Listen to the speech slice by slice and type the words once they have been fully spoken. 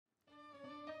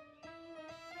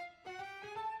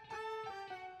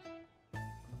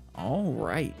All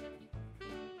right.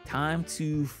 Time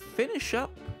to finish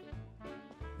up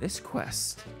this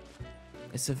quest,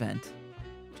 this event.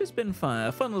 Just been fun,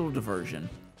 a fun little diversion.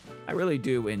 I really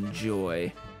do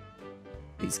enjoy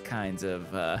these kinds of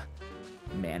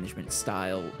management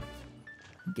style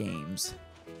games.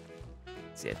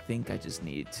 See, I think I just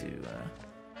need to,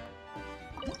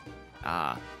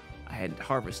 I hadn't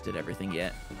harvested everything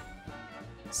yet.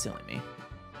 Silly me.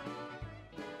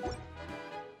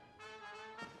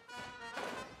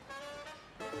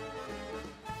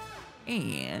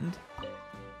 And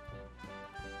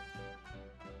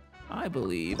I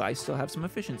believe I still have some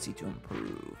efficiency to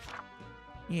improve.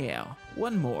 Yeah,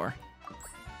 one more.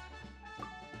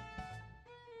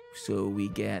 So we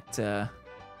get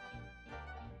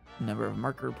number of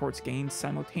marker reports gained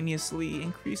simultaneously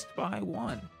increased by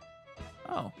 1.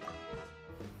 Oh.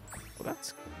 Well,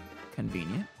 that's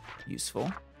convenient,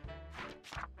 useful.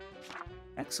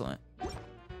 Excellent.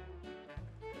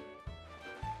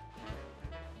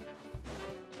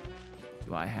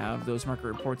 Do I have those marker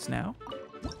reports now?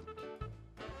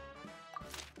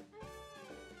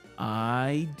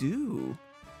 I do.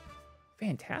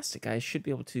 Fantastic. I should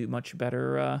be able to much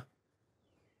better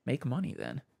make money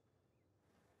then.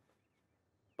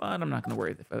 But I'm not going to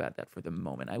worry about that for the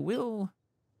moment. I will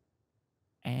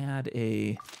add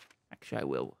a... Actually,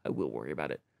 I will worry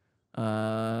about it.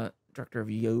 Director of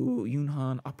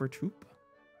Yunhan Opera Troupe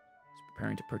is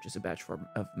preparing to purchase a batch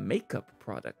of makeup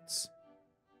products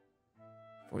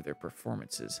for their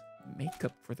performances.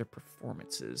 Makeup for their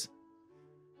performances.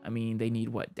 I mean, they need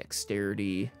what?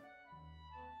 Dexterity?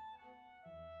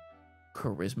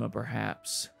 Charisma,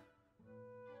 perhaps?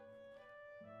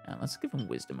 Let's give them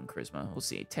wisdom and charisma. We'll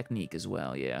see. Technique as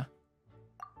well, yeah.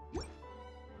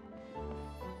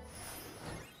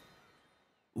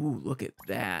 Ooh, look at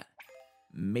that.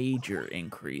 Major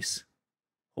increase.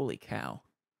 Holy cow.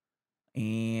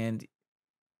 And...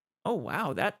 oh,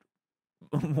 wow. That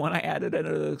one I added at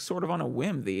a, sort of on a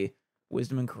whim. The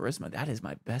wisdom and charisma. That is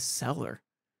my best seller.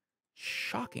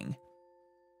 Shocking.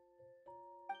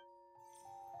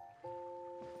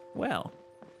 Well,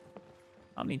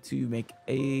 I'll need to make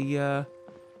a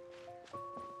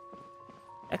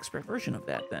expert version of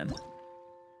that then.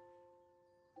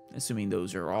 Assuming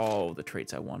those are all the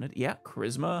traits I wanted. Yeah,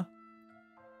 charisma,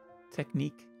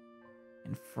 technique,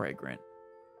 and fragrant.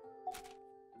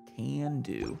 Can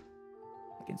do.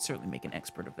 I can certainly make an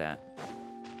expert of that.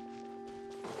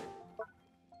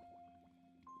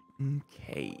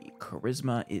 Okay,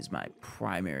 charisma is my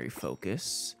primary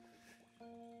focus.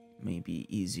 Maybe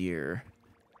easier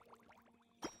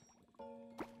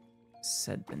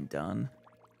said than done,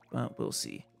 but we'll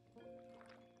see.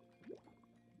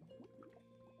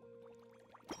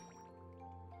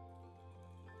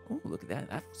 Oh, look at that.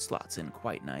 That slots in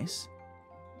quite nice.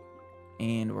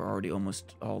 And we're already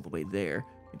almost all the way there.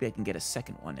 Maybe I can get a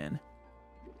second one in.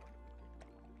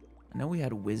 I know we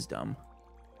had wisdom.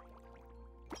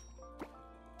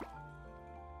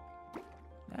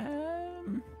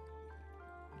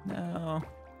 No.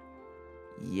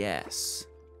 Yes.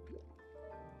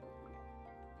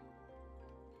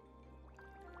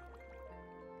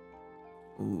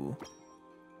 Ooh.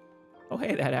 Oh,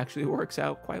 hey, that actually works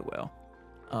out quite well.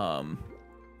 So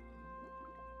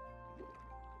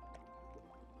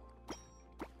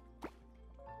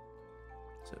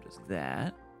does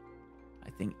that. I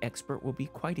think expert will be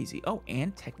quite easy. Oh,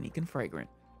 and technique and fragrant.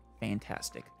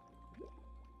 Fantastic.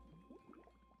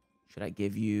 Should I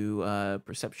give you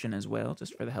perception as well,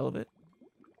 just for the hell of it?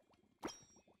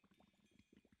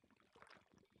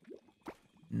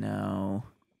 No.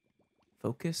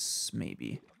 Focus,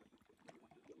 maybe.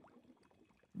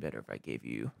 Better if I gave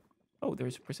you... oh,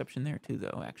 there's perception there too,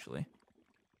 though, actually.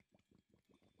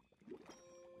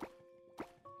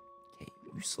 Okay,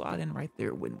 you slot in right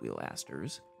there, Windwheel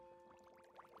Asters.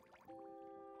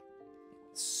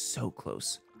 So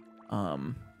close.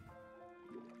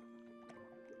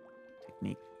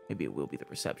 Technique. Maybe it will be the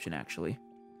perception, actually.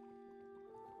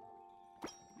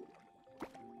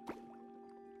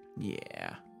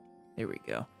 Yeah. There we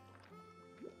go.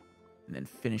 And then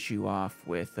finish you off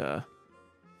with, is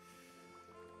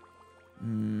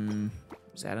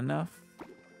that enough?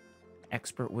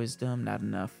 Expert wisdom, not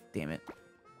enough. Damn it.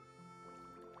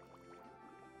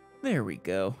 There we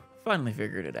go. Finally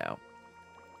figured it out.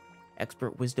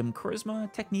 Expert wisdom,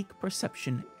 charisma, technique,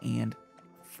 perception, and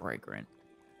fragrant.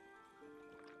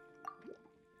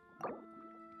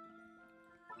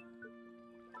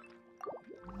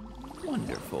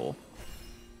 Wonderful.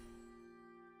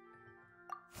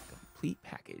 Complete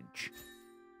package.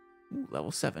 Ooh,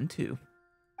 level 7 too.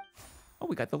 Oh,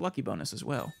 we got the lucky bonus as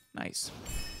well. Nice.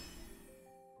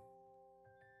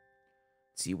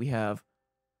 see, we have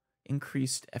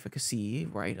increased efficacy,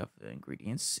 right, of the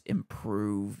ingredients,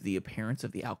 improve the appearance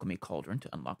of the alchemy cauldron to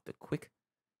unlock the quick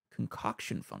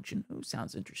concoction function. Ooh,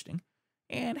 sounds interesting.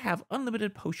 And have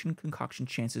unlimited potion concoction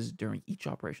chances during each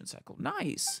operation cycle.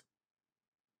 Nice.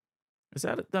 Is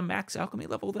that the max alchemy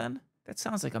level then? That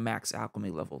sounds like a max alchemy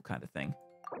level kind of thing.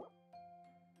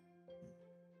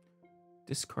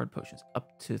 Discard potions.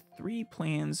 Up to 3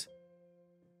 plans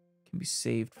can be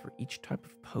saved for each type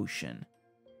of potion.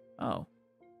 Oh.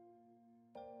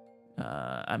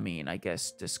 I mean, I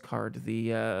guess discard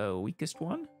the weakest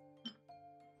one.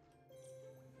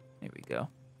 There we go.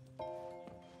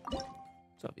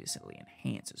 It's obviously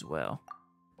enhance as well.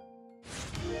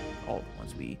 All the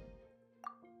ones we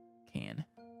can.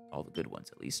 All the good ones,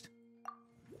 at least.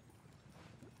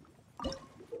 Alright,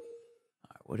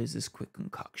 what is this quick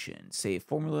concoction? Save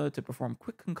formula to perform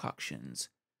quick concoctions.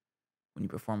 When you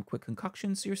perform quick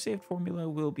concoctions, your saved formula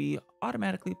will be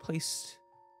automatically placed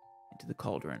into the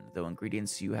cauldron, though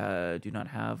ingredients you do not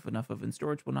have enough of in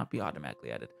storage will not be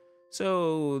automatically added.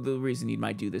 So the reason you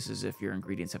might do this is if your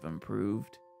ingredients have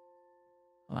improved,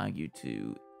 allowing you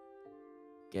to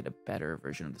get a better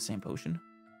version of the same potion.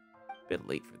 A bit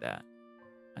late for that.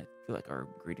 I feel like our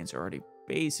ingredients are already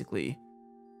basically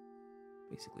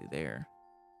there.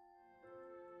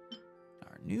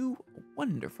 Our new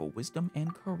wonderful wisdom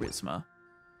and charisma.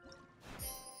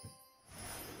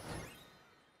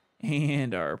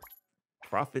 And our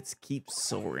profits keep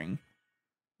soaring.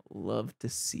 Love to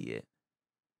see it.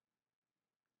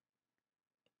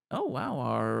 Oh, wow.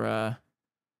 Our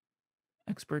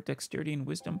expert dexterity and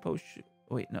wisdom potion.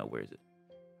 Wait, no, where is it?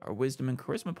 Our wisdom and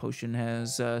charisma potion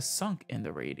has sunk in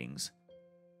the ratings.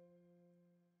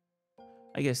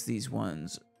 I guess these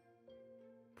ones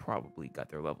probably got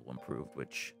their level improved,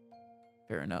 which,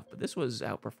 fair enough. But this was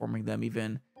outperforming them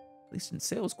even, at least in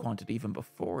sales quantity, even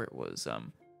before it was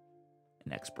an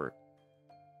expert.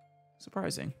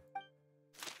 Surprising.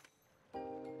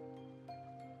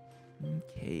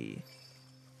 Okay.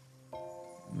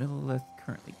 Millelith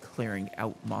currently clearing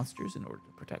out monsters in order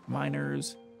to protect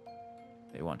miners.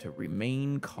 They want to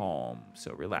remain calm,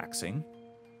 so relaxing.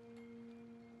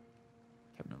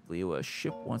 Captain of Leo, a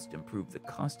ship wants to improve the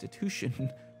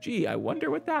constitution. Gee, I wonder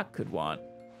what that could want.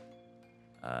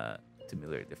 To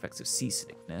ameliorate the effects of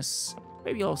seasickness.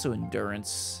 Maybe also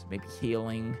endurance, maybe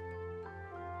healing.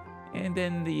 And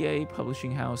then the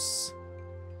publishing house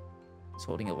is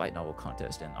holding a light novel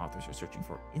contest, and authors are searching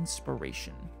for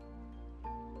inspiration.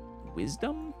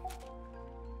 Wisdom?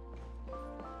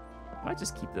 I might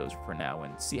just keep those for now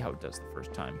and see how it does the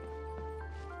first time.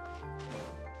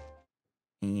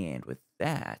 And with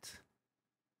that,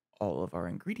 all of our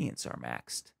ingredients are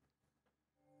maxed.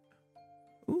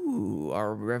 Ooh,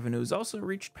 our revenues also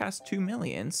reached past 2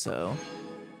 million, so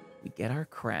we get our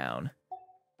crown.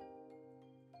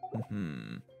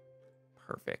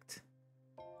 Perfect.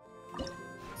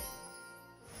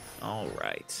 All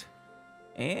right.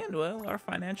 And, well, our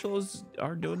financials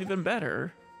are doing even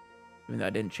better. Even though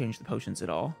I didn't change the potions at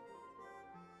all.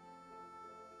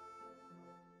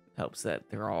 Helps that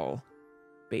they're all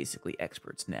basically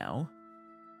experts now.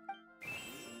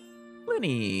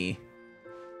 Lenny!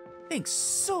 Thanks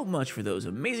so much for those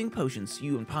amazing potions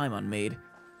you and Paimon made.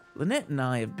 Lynette and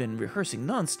I have been rehearsing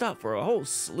non-stop for a whole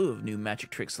slew of new magic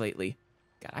tricks lately.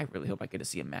 God, I really hope I get to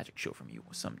see a magic show from you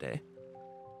someday.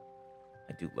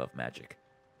 I do love magic.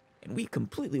 And we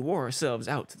completely wore ourselves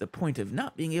out to the point of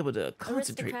not being able to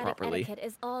concentrate properly. Etiquette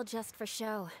is all just for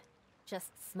show.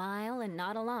 Just smile and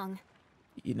nod along.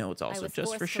 You know it's also just for show.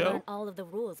 I was forced to learn all of the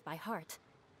rules by heart,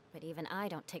 but even I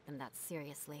don't take them that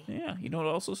seriously. Yeah, you know what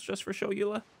also is just for show,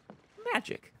 Eula?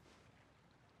 Magic.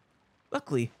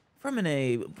 Luckily,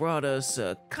 Fremine brought us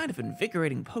a kind of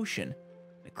invigorating potion.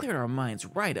 It cleared our minds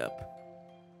right up.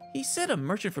 He said a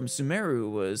merchant from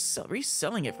Sumeru was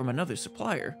reselling it from another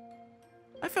supplier.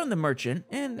 I found the merchant,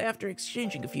 and after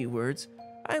exchanging a few words,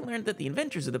 I learned that the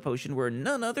inventors of the potion were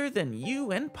none other than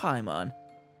you and Paimon.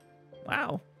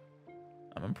 Wow.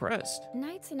 I'm impressed.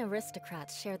 Knights and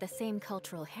aristocrats share the same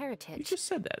cultural heritage. You just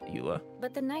said that, Eula.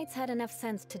 But the knights had enough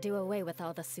sense to do away with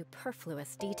all the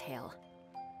superfluous detail.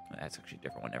 That's actually a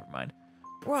different one, never mind.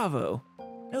 Bravo!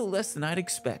 No less than I'd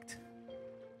expect.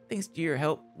 Thanks to your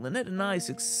help, Lynette and I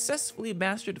successfully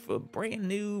mastered a brand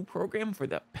new program for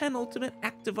the penultimate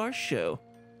act of our show.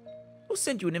 We'll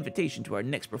send you an invitation to our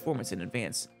next performance in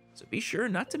advance, so be sure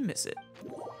not to miss it.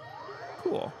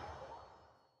 Cool.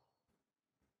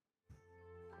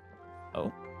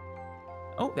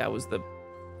 Oh, that was the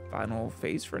final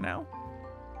phase for now?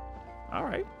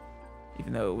 Alright.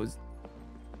 Even though it was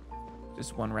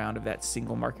just one round of that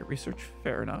single market research,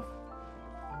 fair enough.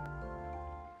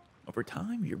 Over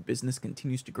time, your business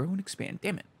continues to grow and expand.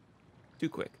 Damn it. Too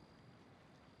quick.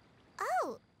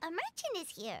 Oh, a merchant is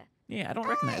here. Yeah, I don't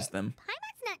recognize them.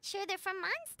 Paimon's not sure they're from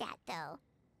Mondstadt, though.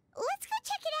 Let's go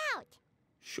check it out.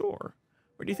 Sure.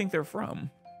 Where do you think they're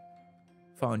from?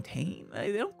 Fontaine?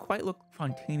 They don't quite look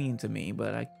Fontainian to me,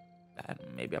 but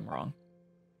maybe I'm wrong.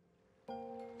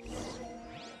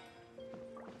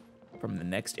 From the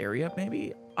next area,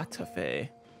 maybe? Atafe.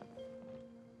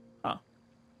 Huh.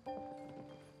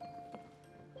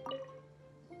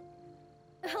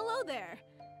 Hello there.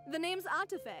 The name's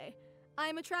Atafe.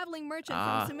 I'm a traveling merchant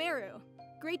from Sumeru.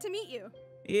 Great to meet you.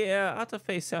 Yeah,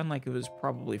 Atafe sound like it was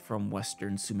probably from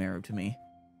Western Sumeru to me.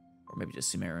 Or maybe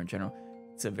just Sumeru in general.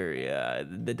 It's a very,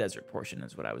 the desert portion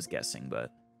is what I was guessing, but...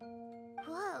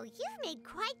 Whoa, you've made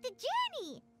quite the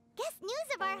journey. Guess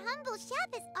news of our humble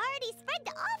shop has already spread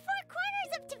to all four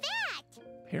corners of Teyvat.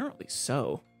 Apparently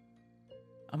so.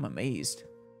 I'm amazed.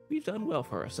 We've done well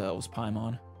for ourselves,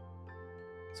 Paimon.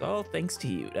 It's all thanks to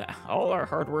you. All our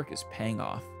hard work is paying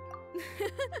off.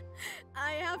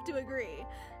 I have to agree.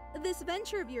 This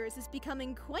venture of yours is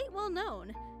becoming quite well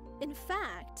known. In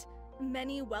fact,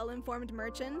 many well-informed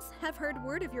merchants have heard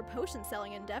word of your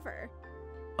potion-selling endeavor.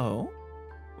 Oh?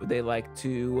 Would they like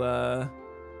to,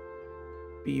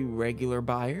 be regular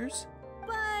buyers?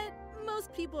 But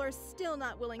most people are still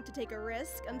not willing to take a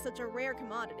risk on such a rare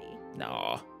commodity.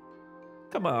 Nah.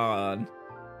 Come on.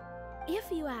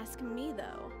 If you ask me,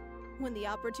 though, when the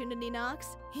opportunity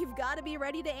knocks, you've got to be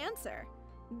ready to answer.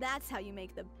 That's how you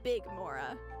make the big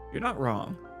Mora. You're not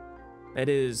wrong. That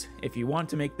is, if you want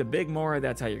to make the big Mora,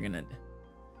 that's how you're gonna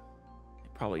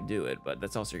probably do it, but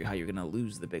that's also how you're gonna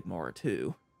lose the big Mora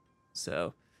too.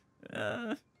 So,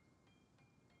 Although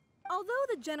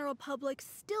the general public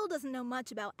still doesn't know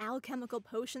much about alchemical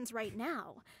potions right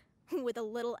now, with a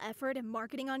little effort and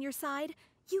marketing on your side,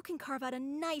 you can carve out a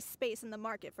nice space in the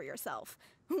market for yourself.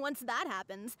 Once that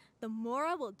happens, the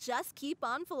Mora will just keep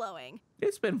on flowing.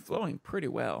 It's been flowing pretty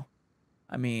well.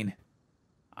 I mean,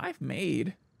 I've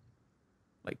made,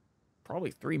 like,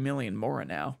 probably 3 million Mora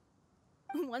now.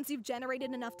 Once you've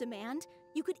generated enough demand,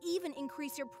 you could even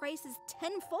increase your prices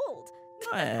tenfold.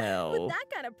 Well... With that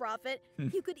kind of profit,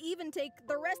 you could even take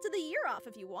the rest of the year off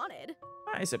if you wanted.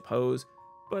 I suppose,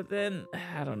 but then,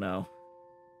 I don't know.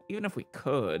 Even if we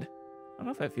could, I don't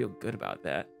know if I feel good about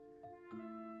that.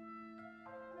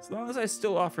 As long as I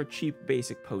still offer cheap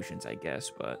basic potions, I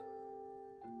guess, but...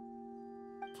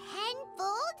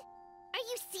 Tenfold? Are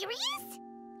you serious?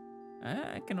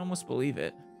 I can almost believe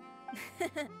it.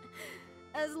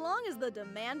 As long as the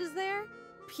demand is there,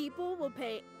 people will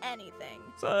pay anything.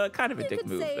 It's kind of a dick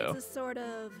move, though. You could say it's a sort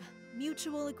of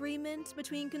mutual agreement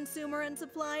between consumer and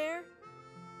supplier.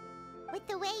 With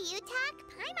the way you talk,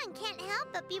 Paimon can't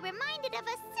help but be reminded of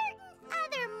a certain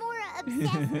other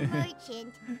Mora-obsessed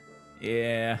merchant.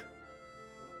 Yeah,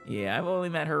 I've only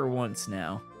met her once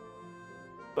now.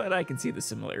 But I can see the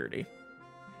similarity.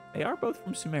 They are both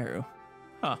from Sumeru.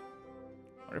 Huh.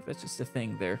 Wonder if that's just a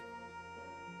thing there.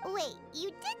 Wait, you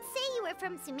did say you were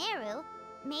from Sumeru.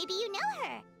 Maybe you know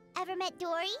her. Ever met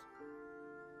Dory?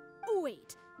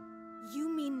 Wait, you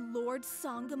mean Lord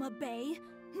Sangama Bay?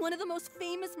 One of the most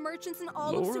famous merchants in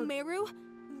all of Sumeru?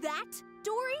 That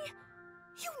Dory?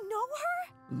 You know her?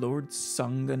 Lord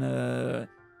Sangama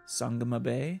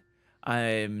Bay?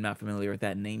 I'm not familiar with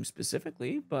that name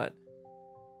specifically, but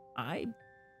I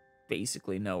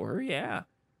basically know her, yeah.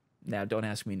 Now, don't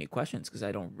ask me any questions, because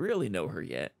I don't really know her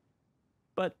yet.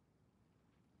 But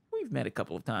we've met a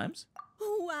couple of times.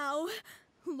 Wow.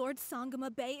 Lord Sangama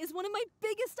Bay is one of my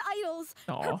biggest idols.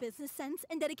 Aww. Her business sense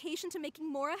and dedication to making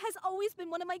Mora has always been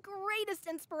one of my greatest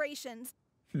inspirations.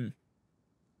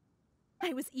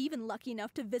 I was even lucky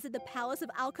enough to visit the Palace of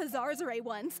Alcazarzare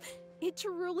once. It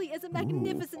truly is a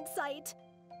magnificent sight.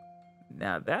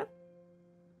 Now that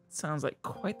sounds like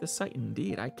quite the sight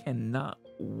indeed. I cannot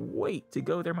wait to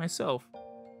go there myself.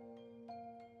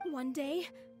 One day,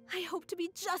 I hope to be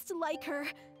just like her.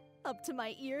 Up to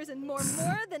my ears and more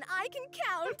than I can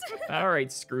count. All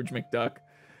right, Scrooge McDuck.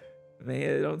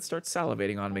 Don't start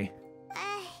salivating on me.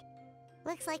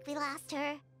 Looks like we lost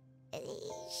her.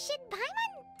 Should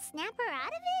Paimon snap her out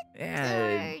of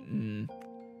it?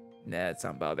 Nah, it's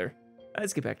not bother.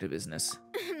 Let's get back to business.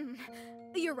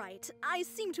 You're right. I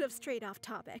seem to have strayed off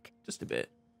topic. Just a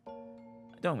bit.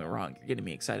 Don't get me wrong, you're getting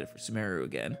me excited for Sumeru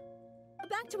again.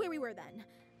 Back to where we were then.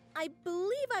 I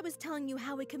believe I was telling you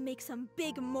how we could make some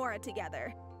big Mora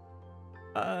together.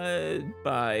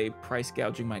 By price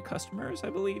gouging my customers, I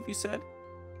believe you said?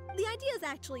 The idea is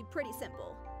actually pretty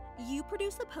simple. You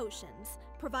produce the potions,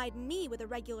 provide me with a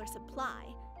regular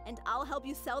supply, and I'll help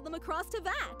you sell them across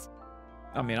Teyvat.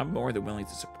 I mean, I'm more than willing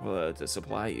to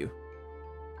supply you.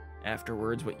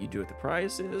 Afterwards, what you do with the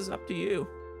price is up to you.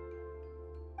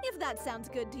 If that sounds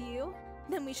good to you,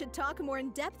 then we should talk more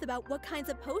in depth about what kinds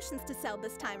of potions to sell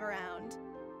this time around.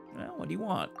 Well, what do you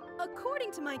want?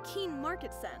 According to my keen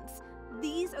market sense,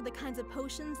 these are the kinds of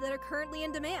potions that are currently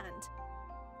in demand.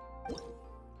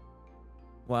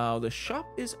 While the shop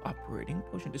is operating,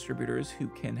 potion distributors who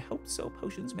can help sell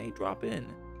potions may drop in.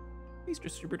 These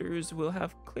distributors will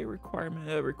have clear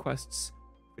requests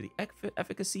for the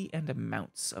efficacy and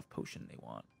amounts of potion they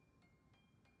want.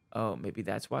 Oh, maybe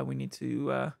that's why we need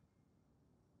to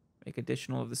make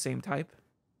additional of the same type.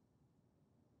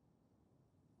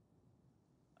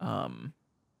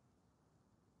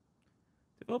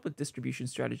 Develop a distribution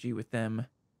strategy with them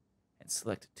and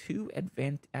select 2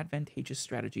 advantageous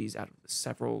strategies out of the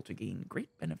several to gain great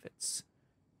benefits.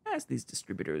 As these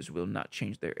distributors will not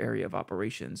change their area of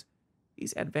operations,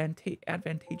 these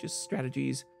advantageous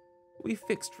strategies will be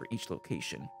fixed for each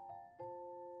location.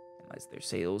 Analyze their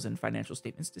sales and financial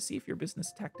statements to see if your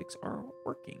business tactics are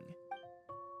working.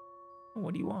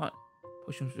 What do you want?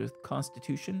 Potions with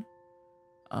Constitution?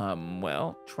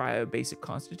 Well, try a basic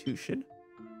Constitution.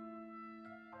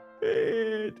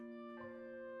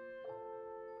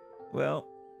 Well,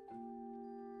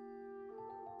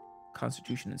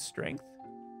 Constitution and Strength,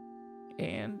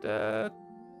 and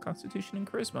Constitution and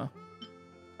Charisma.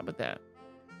 How about that?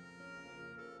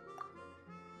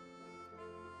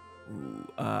 Ooh,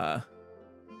 I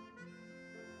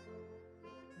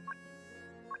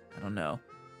don't know.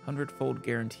 100-fold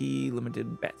guarantee,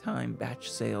 limited time batch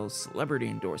sales, celebrity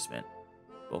endorsement,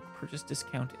 bulk purchase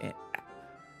discount, and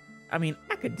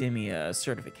Academia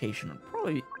certification would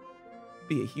probably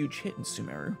be a huge hit in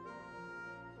Sumeru.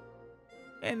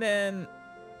 And then,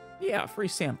 yeah, free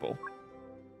sample.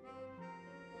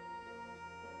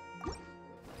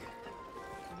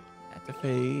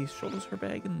 Atafe shoulders her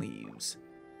bag and leaves.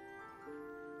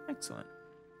 Excellent.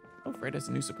 Oh, Fred has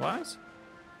new supplies?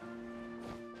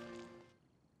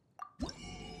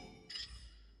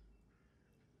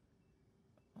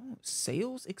 Oh,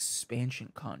 sales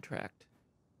expansion contract.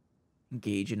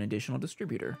 Engage an additional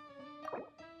distributor.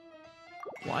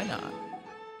 Why not?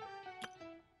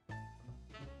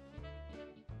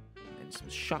 And some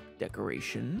shop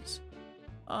decorations.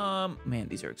 Man,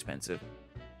 these are expensive.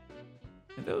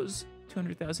 Are those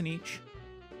 200,000 each?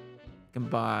 I can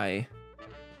buy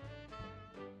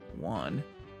 1.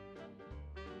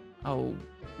 I'll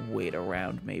wait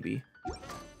around, maybe.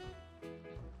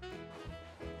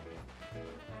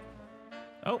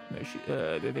 Oh,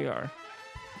 there they are.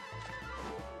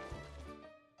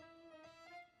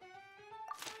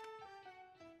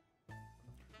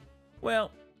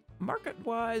 Well,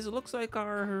 market-wise, it looks like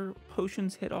our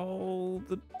potions hit all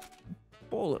the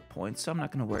bullet points, so I'm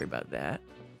not going to worry about that.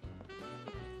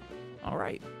 All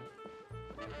right.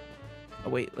 Oh,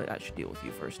 wait, I should deal with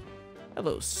you first.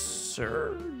 Hello,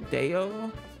 sir.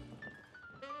 Deo?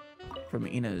 From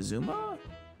Inazuma?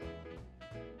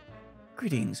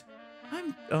 Greetings.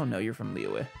 Oh, no, you're from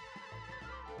Liyue.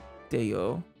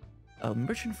 Deo, a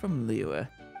merchant from Liyue.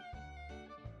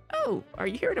 Oh, are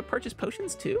you here to purchase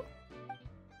potions, too?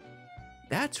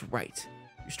 That's right.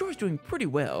 Your store's doing pretty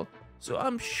well, so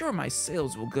I'm sure my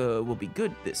sales will be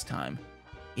good this time.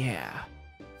 Yeah,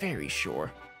 very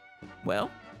sure. Well,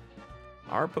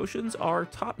 our potions are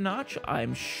top-notch.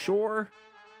 I'm sure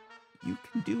you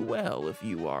can do well if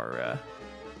you are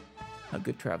a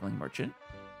good traveling merchant.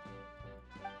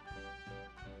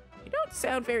 You don't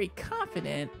sound very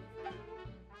confident.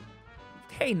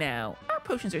 Hey now, our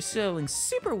potions are selling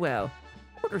super well.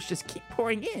 Orders just keep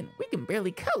pouring in. We can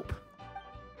barely cope.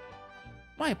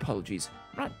 My apologies.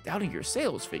 I'm not doubting your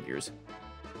sales figures.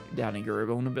 You're doubting your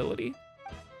own ability.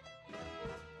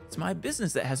 It's my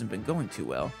business that hasn't been going too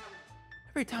well.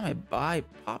 Every time I buy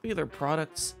popular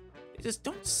products, they just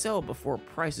don't sell before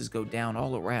prices go down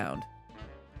all around.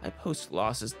 I post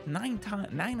losses 9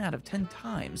 out of 10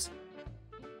 times.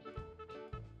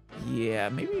 Yeah,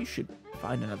 maybe you should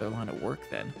find another line of work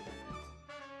then.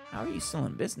 How are you still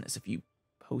in business if you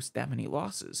post that many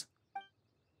losses?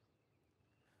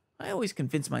 I always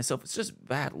convince myself it's just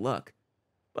bad luck.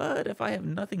 But if I have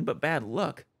nothing but bad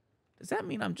luck, does that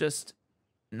mean I'm just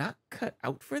not cut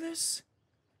out for this?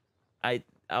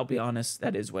 I'll be honest,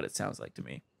 that is what it sounds like to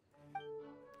me.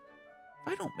 If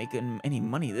I don't make any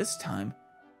money this time,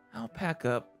 I'll pack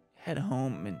up, head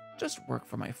home, and just work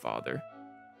for my father.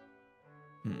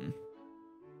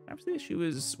 Perhaps the issue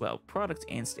is, well, product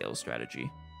and sales strategy.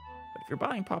 But if you're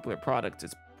buying popular products,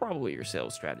 it's probably your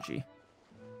sales strategy.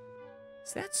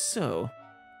 Is that so?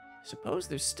 I suppose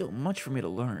there's still much for me to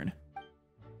learn.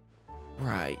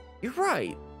 Right, you're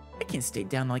right. I can't stay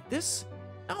down like this.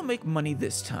 I'll make money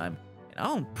this time, and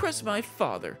I'll impress my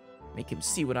father, make him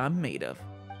see what I'm made of.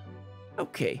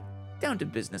 Okay, down to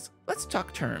business. Let's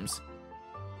talk terms.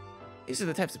 These are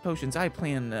the types of potion I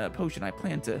plan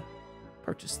to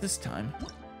purchase this time.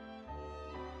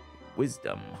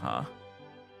 Wisdom, huh?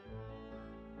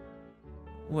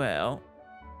 Well,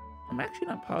 I'm actually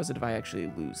not positive I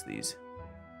actually lose these.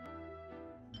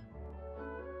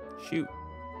 Shoot.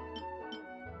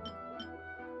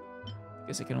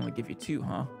 Guess I can only give you 2,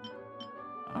 huh?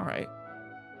 Alright.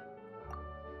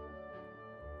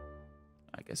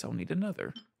 I guess I'll need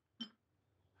another.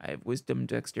 I have wisdom,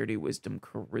 dexterity, wisdom,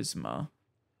 charisma.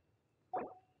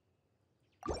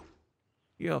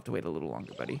 You'll have to wait a little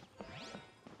longer, buddy.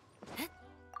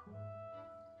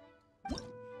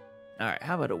 Alright,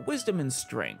 how about a wisdom and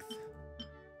strength?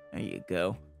 There you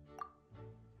go.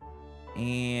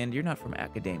 And you're not from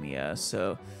academia,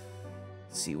 so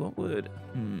let's see, what would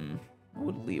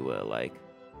Liwa like?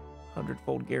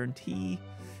 100-fold guarantee.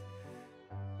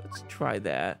 Let's try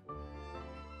that.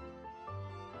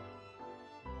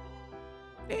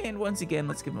 And once again,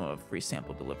 let's give him a free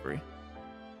sample delivery.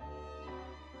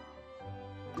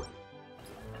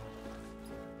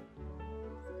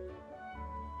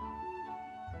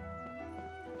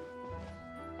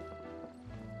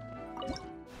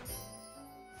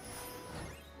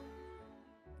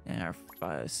 And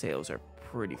our sales are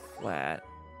pretty flat.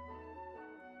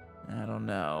 I don't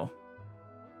know.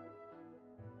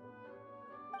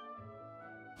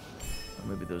 Or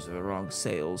maybe those are the wrong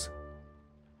sales.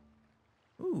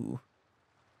 Ooh.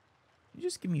 You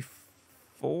just give me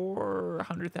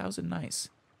 400,000. Nice.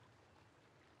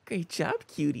 Great job,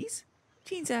 cuties.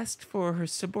 Jean's asked for her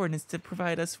subordinates to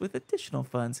provide us with additional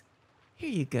funds. Here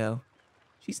you go.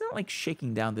 She's not like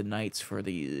shaking down the knights for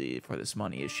this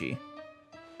money, is she?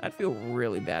 I'd feel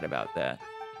really bad about that.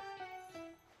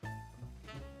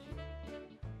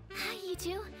 Hi, you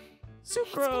two. Sucrose!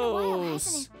 It's been a while,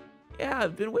 hasn't it? Yeah,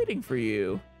 I've been waiting for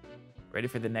you. Ready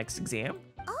for the next exam?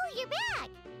 Oh, you're back.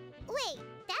 Wait,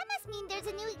 that must mean there's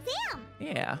a new exam.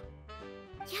 Yeah.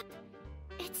 Yep.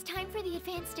 It's time for the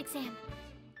advanced exam.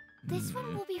 This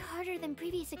one will be harder than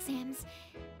previous exams,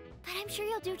 but I'm sure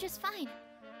you'll do just fine.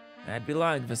 I'd be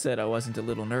lying if I said I wasn't a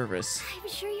little nervous. I'm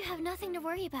sure you have nothing to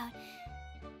worry about.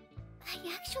 I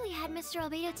actually had Mr.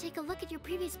 Albedo take a look at your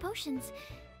previous potions.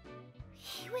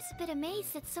 He was a bit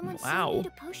amazed that someone so new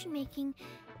to potion making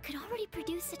could already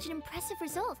produce such an impressive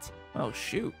result. Oh,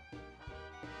 shoot.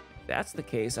 If that's the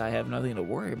case, I have nothing to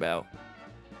worry about.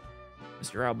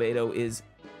 Mr. Albedo is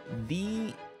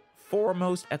the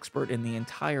foremost expert in the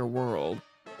entire world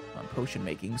on potion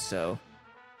making, so,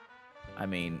 I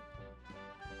mean,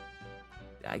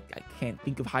 I can't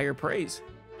think of higher praise.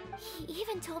 He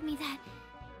even told me that,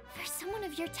 for someone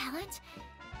of your talent,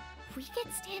 we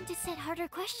could stand to set harder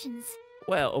questions.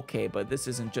 Well, okay, but this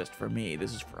isn't just for me.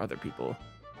 This is for other people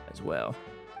as well.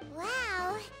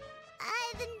 Wow.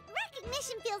 The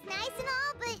recognition feels nice and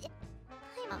all, but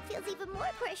Paimon feels even more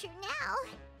pressure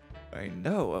now. I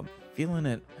know. I'm feeling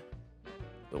it.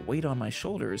 The weight on my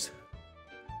shoulders.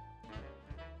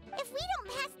 If we don't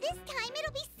pass this time,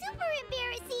 it'll be super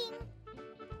embarrassing.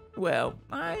 Well,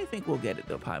 I think we'll get it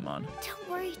though, Paimon. Don't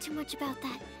worry too much about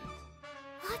that.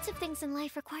 Lots of things in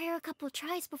life require a couple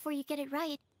tries before you get it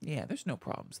right. Yeah, there's no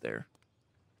problems there.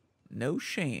 No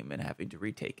shame in having to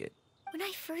retake it. When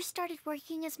I first started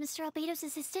working as Mr. Albedo's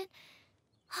assistant,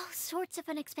 all sorts of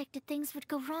unexpected things would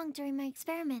go wrong during my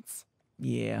experiments.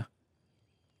 Yeah.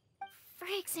 For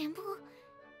example,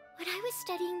 when I was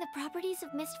studying the properties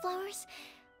of mist flowers,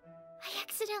 I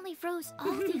accidentally froze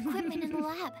all the equipment in the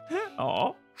lab. Aw.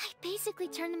 I basically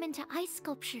turned them into ice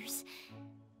sculptures.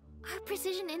 Our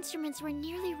precision instruments were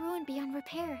nearly ruined beyond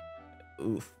repair.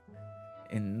 Oof.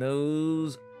 And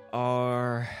those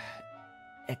are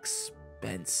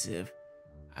expensive.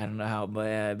 I don't know how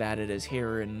bad it is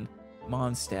here in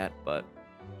Mondstadt, but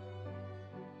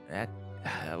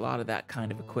a lot of that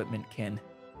kind of equipment can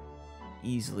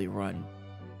easily run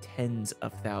tens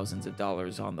of thousands of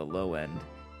dollars on the low end.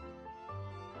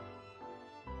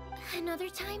 Another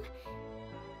time,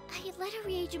 I had let a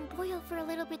reagent boil for a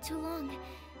little bit too long,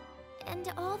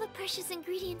 and all the precious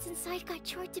ingredients inside got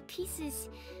charred to pieces.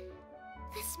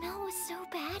 The smell was so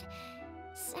bad,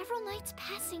 several nights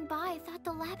passing by thought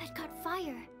the lab had caught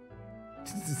fire.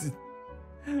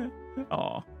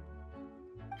 Aw.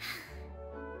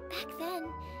 Back then,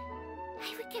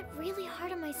 I would get really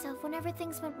hard on myself whenever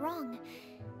things went wrong.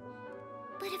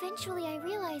 But eventually I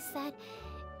realized that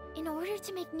in order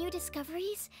to make new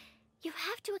discoveries, you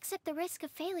have to accept the risk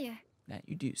of failure. That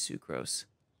you do, Sucrose.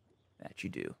 That you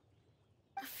do.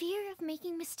 A fear of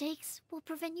making mistakes will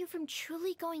prevent you from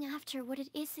truly going after what it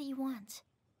is that you want.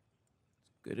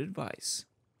 Good advice.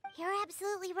 You're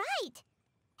absolutely right.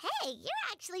 Hey,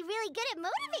 you're actually really good at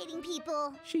motivating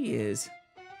people. She is.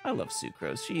 I love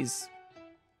Sucrose. She's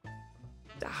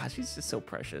just so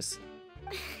precious.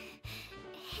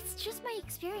 It's just my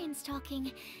experience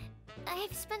talking.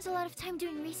 I've spent a lot of time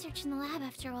doing research in the lab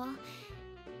after all.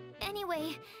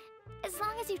 Anyway, as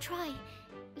long as you try,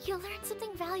 you'll learn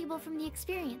something valuable from the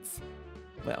experience.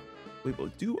 Well, we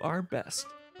will do our best.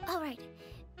 Alright,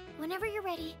 whenever you're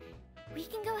ready, we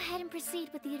can go ahead and proceed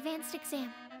with the advanced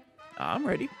exam. I'm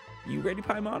ready. You ready,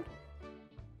 Paimon?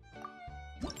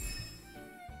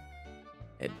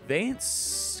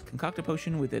 Advanced. Concoct a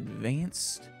potion with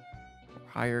advanced or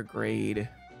higher grade,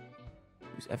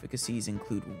 whose efficacies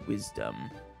include wisdom.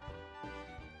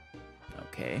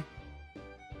 Okay.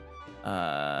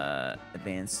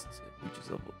 Advanced reaches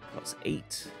level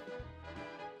 +8.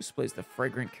 Displays the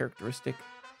fragrant characteristic.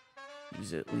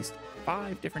 Use at least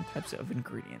 5 different types of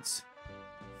ingredients.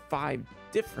 5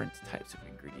 different types of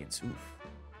ingredients. Oof.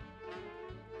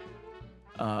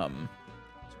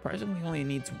 Surprisingly only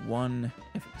needs 1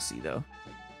 efficacy though.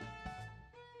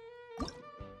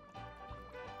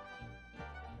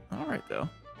 Alright though.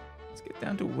 Let's get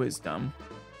down to wisdom.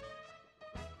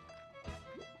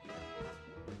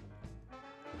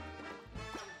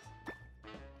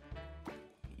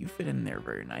 You fit in there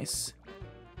very nice.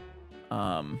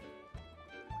 I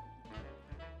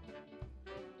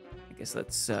guess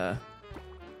let's what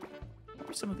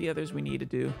are some of the others we need to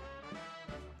do?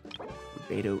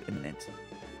 Rubedo imminent.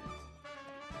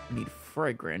 We need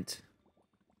fragrant.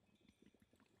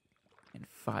 And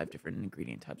 5 different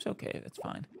ingredient types. Okay, that's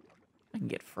fine. I can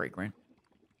get fragrant.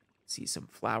 See some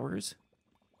flowers.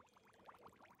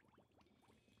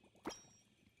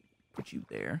 Put you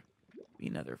there. Be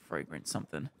another fragrant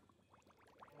something.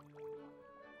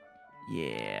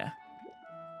 Yeah.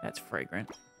 That's fragrant.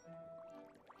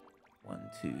 1,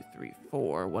 2, 3,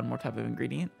 4. 1 more type of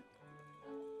ingredient.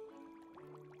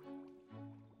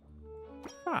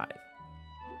 5.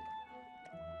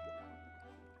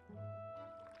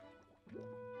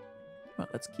 Well,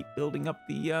 let's keep building up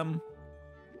the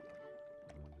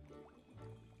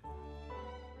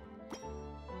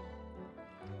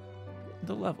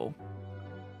level.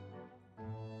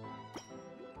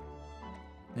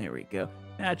 There we go.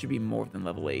 That should be more than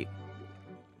level 8.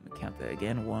 Let me count that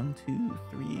again. 1, 2,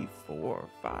 3, 4,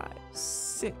 5,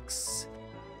 6.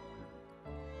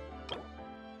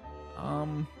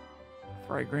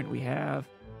 Fragrant we have.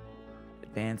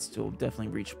 Advanced will definitely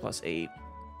reach +8.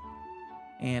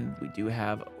 And we do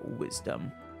have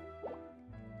wisdom.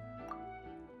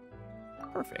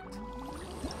 Perfect.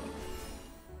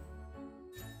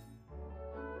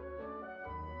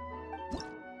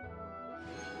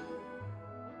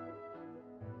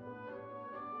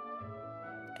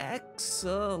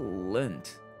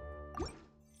 Excellent. What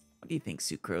do you think,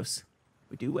 Sucrose?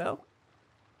 We do well?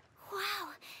 Wow,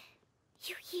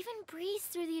 you even breezed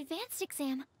through the advanced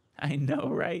exam. I know,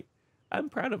 right? I'm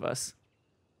proud of us.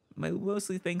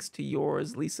 Mostly thanks to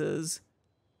yours and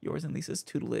Lisa's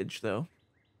tutelage, though.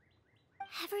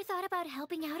 Ever thought about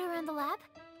helping out around the lab?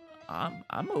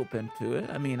 I'm open to it.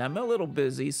 I mean, I'm a little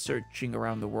busy searching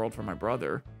around the world for my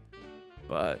brother,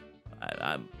 but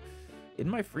I'm in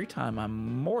my free time.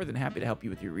 I'm more than happy to help you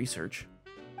with your research.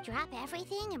 Drop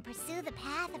everything and pursue the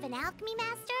path of an alchemy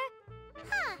master?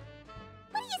 Huh.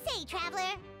 What do you say,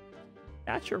 traveler?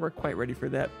 Not sure we're quite ready for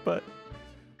that, but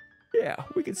yeah,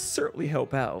 we could certainly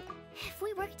help out. If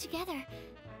we work together,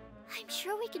 I'm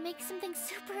sure we can make something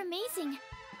super amazing.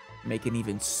 Make an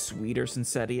even sweeter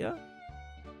Sensetia?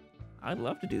 I'd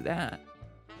love to do that.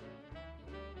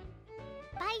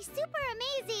 By super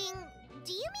amazing,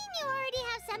 do you mean you already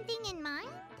have something in mind?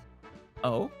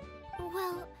 Oh?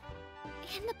 Well,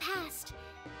 in the past,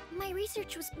 my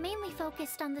research was mainly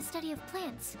focused on the study of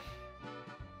plants.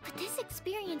 But this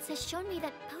experience has shown me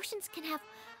that potions can have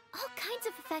all kinds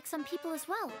of effects on people as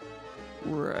well.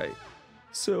 Right.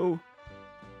 So,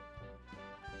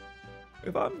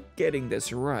 if I'm getting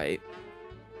this right,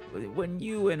 when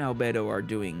you and Albedo are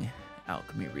doing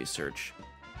alchemy research,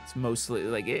 it's mostly,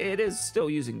 like, it is still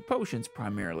using potions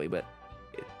primarily, but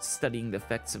it's studying the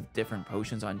effects of different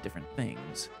potions on different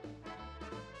things.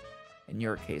 In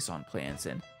your case, on plants,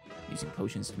 and using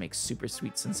potions to make super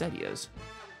sweet Sensetias.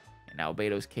 In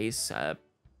Albedo's case,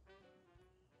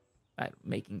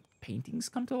 making paintings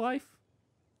come to life,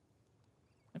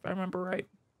 if I remember right.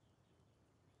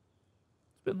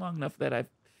 It's been long enough that I've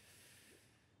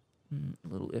a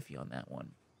little iffy on that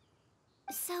one.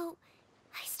 So,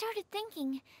 I started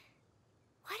thinking,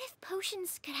 what if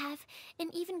potions could have an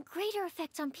even greater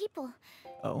effect on people?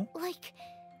 Oh? Like,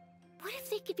 what if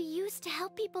they could be used to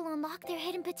help people unlock their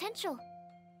hidden potential?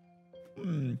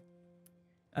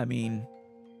 I mean,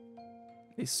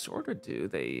 they sort of do.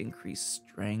 They increase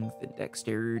strength and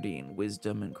dexterity and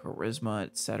wisdom and charisma,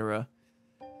 etc.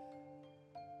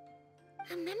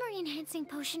 A memory-enhancing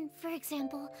potion, for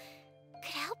example,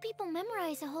 could help people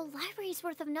memorize a whole library's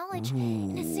worth of knowledge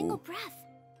in a single breath.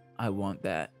 I want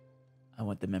that. I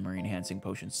want the memory-enhancing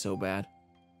potion so bad.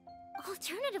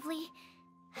 Alternatively,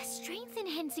 a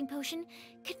strength-enhancing potion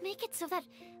could make it so that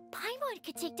Paimon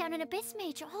could take down an Abyss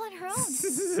Mage all on her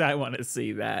own. I want to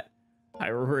see that. I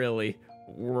really,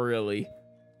 really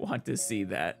want to see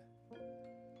that.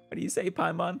 What do you say,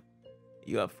 Paimon?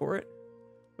 You up for it?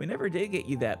 We never did get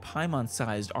you that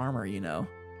Paimon-sized armor, you know.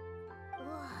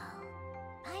 Whoa.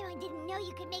 Paimon didn't know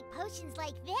you could make potions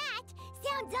like that.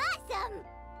 Sounds awesome!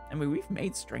 I mean, we've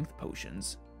made strength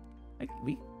potions. Like,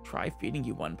 we try feeding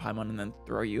you one, Paimon, and then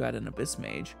throw you at an Abyss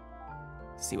Mage.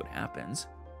 See what happens.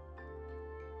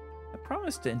 I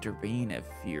promise to intervene if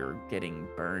you're getting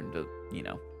burned, you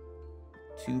know,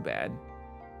 too bad.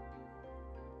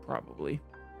 Probably.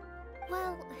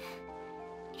 Well,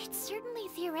 it's certainly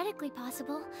theoretically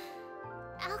possible.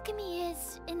 Alchemy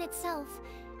is, in itself,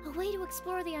 a way to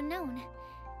explore the unknown.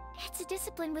 It's a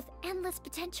discipline with endless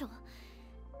potential.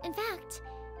 In fact,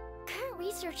 current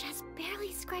research has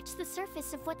barely scratched the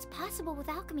surface of what's possible with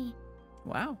alchemy.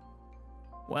 Wow.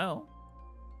 Well,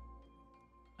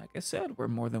 like I said, we're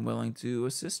more than willing to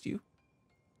assist you.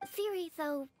 Theory,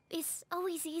 though, is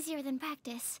always easier than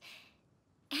practice.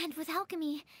 And with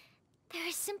alchemy, there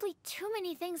are simply too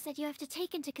many things that you have to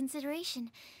take into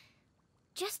consideration.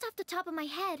 Just off the top of my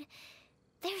head,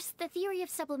 there's the theory of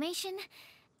sublimation,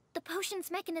 the potion's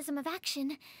mechanism of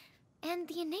action, and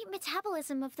the innate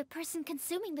metabolism of the person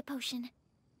consuming the potion.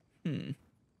 You're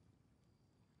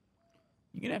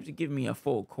gonna have to give me a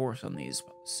full course on these,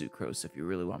 Sucrose, if you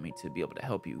really want me to be able to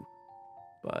help you.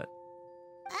 But...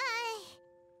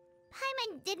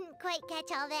 Paimon didn't quite catch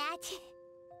all that.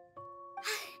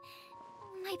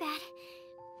 My bad.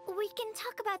 We can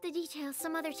talk about the details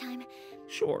some other time.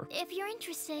 Sure. If you're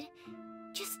interested,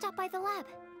 just stop by the lab.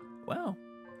 Well,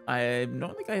 I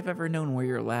don't think I've ever known where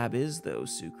your lab is, though,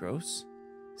 Sucrose.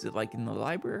 Is it, like, in the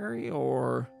library,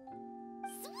 or...?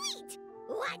 Sweet!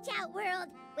 Watch out, world!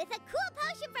 With a cool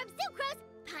potion from Sucrose,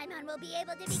 Paimon will be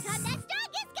able to become the strongest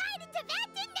guide in Teyvat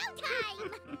in no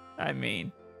time! I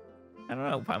mean, I don't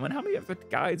know, Paimon, how many other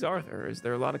guides are there? Is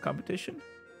there a lot of competition?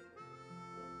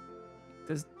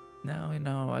 Does... No,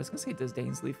 I was gonna say, does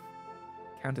Dainsleif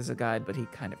count as a guide, but he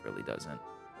kind of really doesn't.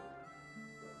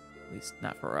 At least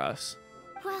not for us.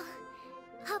 Well,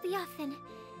 I'll be off then.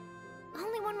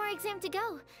 Only one more exam to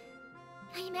go.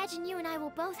 I imagine you and I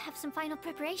will both have some final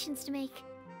preparations to make.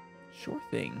 Sure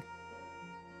thing.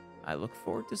 I look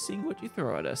forward to seeing what you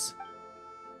throw at us.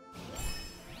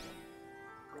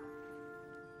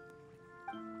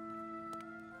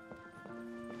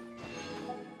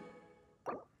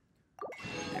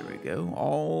 There we go.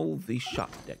 All the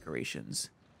shop decorations.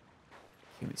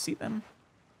 Can we see them?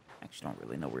 Actually, don't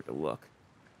really know where to look.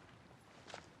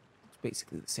 It's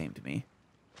basically the same to me.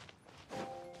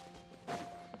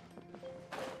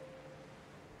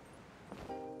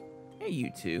 Hey,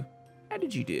 you two. How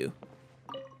did you do?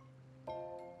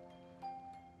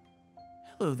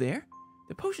 Hello there.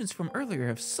 The potions from earlier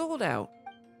have sold out.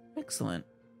 Excellent.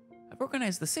 I've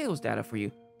organized the sales data for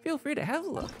you. Feel free to have a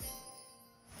look.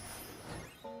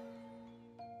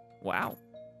 Wow.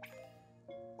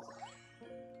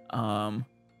 Oh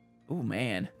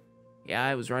man. Yeah,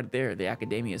 I was right there. The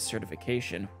Academia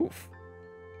certification. Oof.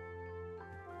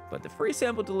 But the free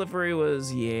sample delivery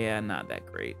was, yeah, not that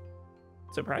great.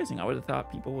 Surprising, I would have thought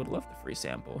people would love the free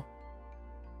sample.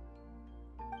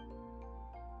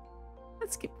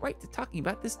 Let's get right to talking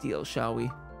about this deal, shall we?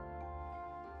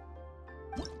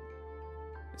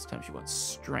 This time she wants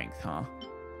strength, huh?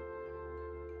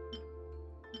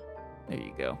 There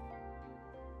you go.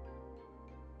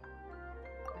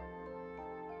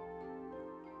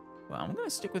 Well, I'm gonna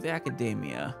stick with the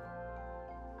Academia.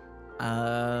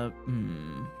 A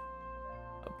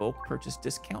bulk purchase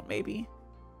discount, maybe?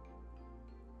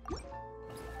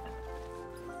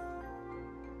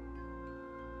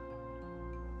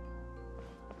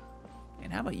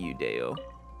 And how about you, Deo?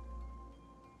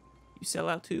 You sell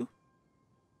out too?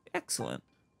 Excellent.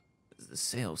 This is the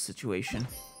sales situation.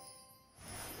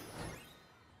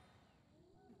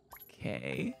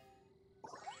 Okay.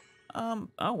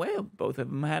 Oh well, both of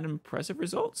them had impressive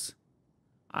results.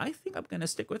 I think I'm gonna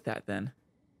stick with that then.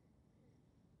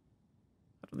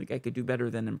 I don't think I could do better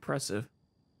than impressive.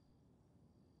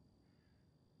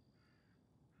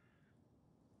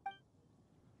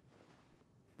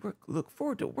 Look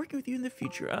forward to working with you in the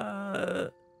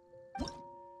future.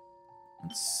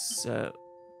 It's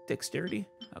dexterity.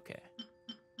 Okay.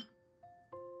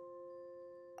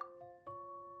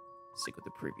 Stick with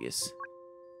the previous.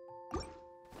 I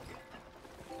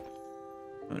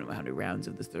don't know how many rounds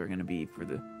of this there are going to be for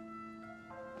the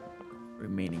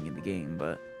remaining in the game,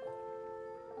 but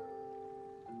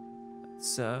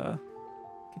let's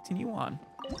continue on.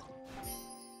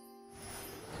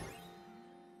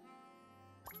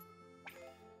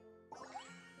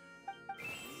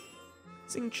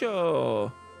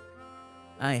 Xingqiu,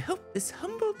 I hope this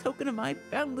humble token of my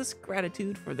boundless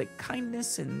gratitude for the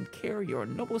kindness and care your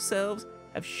noble selves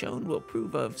have shown will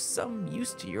prove of some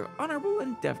use to your honorable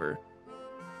endeavor.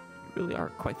 You really are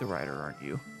quite the writer, aren't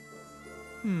you?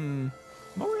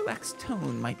 More relaxed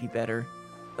tone might be better,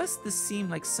 lest this seem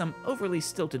like some overly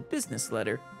stilted business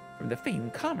letter from the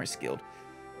famed Commerce Guild.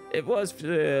 It was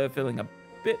feeling a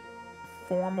bit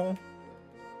formal,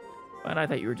 but I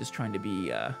thought you were just trying to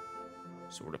be,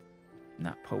 sort of,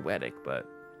 not poetic, but,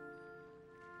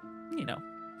 you know,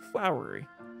 flowery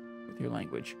with your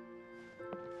language.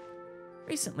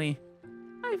 Recently,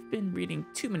 I've been reading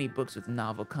too many books with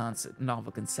novel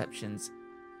conceptions,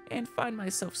 and find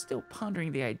myself still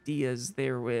pondering the ideas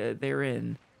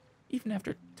therein, even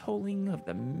after tolling of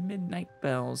the midnight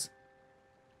bells.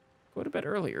 Go to bed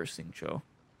earlier, Xingqiu.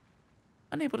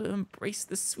 Unable to embrace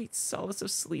the sweet solace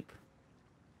of sleep.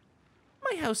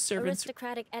 My house servants...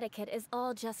 Aristocratic etiquette is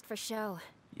all just for show.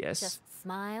 Yes. Just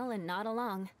smile and nod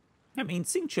along. I mean,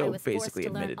 Xingqiu basically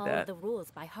admitted all that. Of the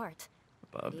rules by heart.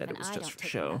 But that it was I just don't for take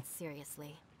show. that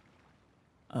seriously.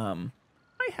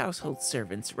 My household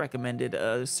servants recommended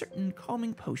a certain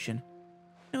calming potion.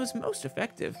 It was most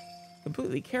effective,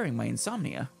 completely curing my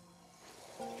insomnia.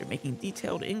 After making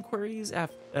detailed inquiries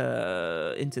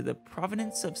into the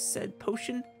provenance of said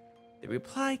potion, the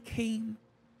reply came: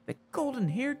 the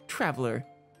golden-haired traveler.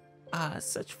 Ah,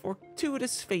 such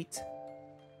fortuitous fate.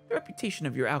 The reputation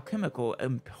of your alchemical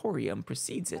emporium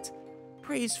precedes it.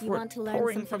 Praise for it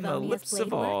pouring from the lips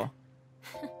of all.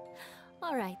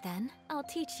 All right then, I'll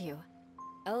teach you.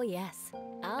 Oh yes,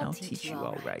 I'll teach you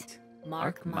all right.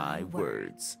 Mark my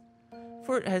words.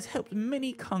 For it has helped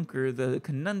many conquer the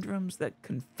conundrums that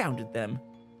confounded them.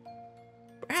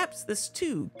 Perhaps this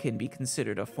too can be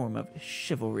considered a form of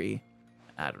chivalry.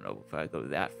 I don't know if I go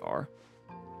that far.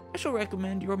 I shall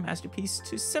recommend your masterpiece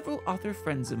to several author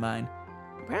friends of mine.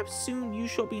 Perhaps soon you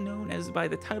shall be known as by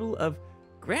the title of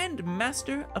Grand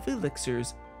Master of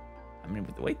Elixirs. I mean,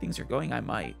 with the way things are going, I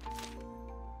might.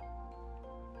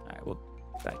 Alright, well,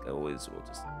 like always, we'll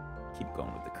just keep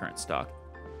going with the current stock.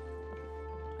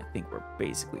 I think we're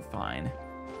basically fine.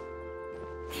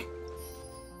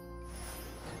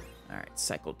 Alright,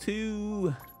 cycle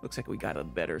 2. Looks like we got a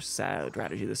better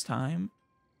strategy this time.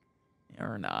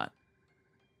 Or not.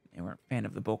 They weren't a fan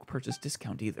of the bulk purchase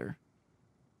discount either.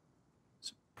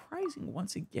 Surprising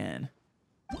once again.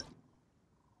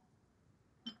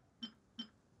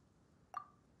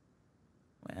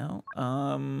 Well,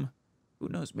 who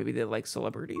knows? Maybe they like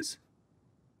celebrities.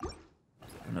 I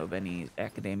don't know of any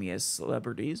academia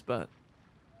celebrities, but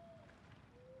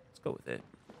let's go with it.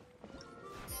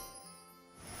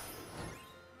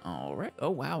 All right.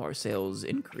 Oh, wow. Our sales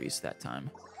increased that time.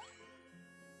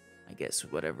 I guess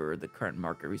whatever the current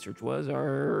market research was,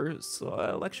 our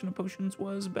selection of potions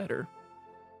was better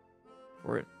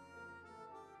for it.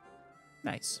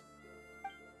 Nice.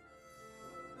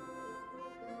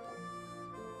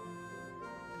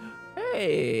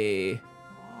 Hey!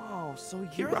 Oh, so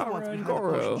you're the ones behind the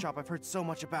potion shop I've heard so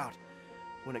much about.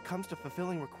 When it comes to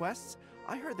fulfilling requests,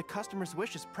 I heard the customer's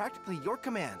wish is practically your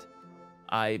command.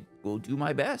 I will do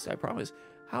my best, I promise.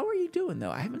 How are you doing,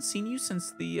 though? I haven't seen you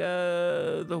since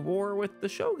the war with the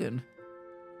Shogun.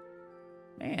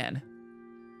 Man.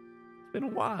 It's been a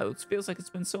while. It feels like it's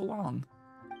been so long.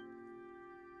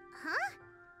 Huh?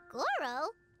 Goro?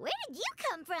 Where did you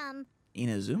come from?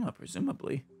 Inazuma,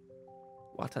 presumably.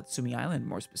 Watatsumi Island,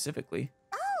 more specifically.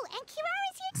 Oh, and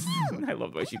Kirara's here too! I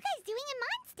love the way What she are you guys doing in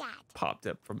Mondstadt? popped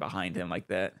up from behind him like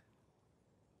that.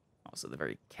 Also, the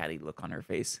very catty look on her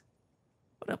face.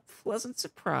 What a pleasant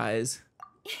surprise.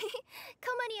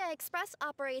 Komonia Express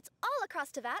operates all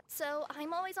across Teyvat, so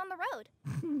I'm always on the road.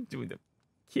 Doing the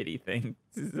kitty thing.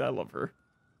 I love her.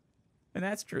 And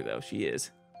that's true, though. She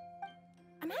is.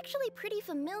 I'm actually pretty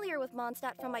familiar with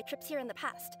Mondstadt from my trips here in the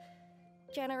past.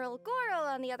 General Goro,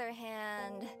 on the other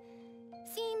hand,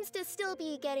 seems to still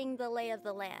be getting the lay of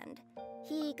the land.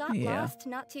 He got lost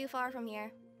not too far from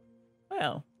here.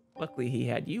 Well, luckily he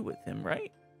had you with him,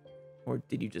 right? Or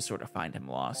did you just sort of find him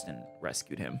lost and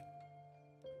rescued him?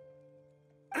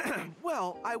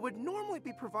 Well, I would normally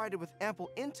be provided with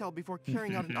ample intel before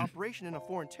carrying out an operation in a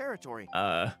foreign territory.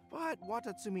 But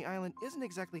Watatsumi Island isn't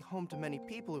exactly home to many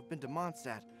people who've been to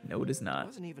Mondstadt. No, it is not. I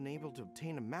wasn't even able to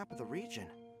obtain a map of the region.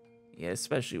 Yeah,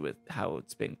 especially with how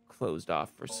it's been closed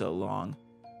off for so long.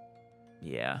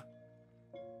 Yeah.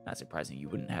 Not surprising you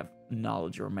wouldn't have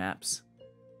knowledge or maps.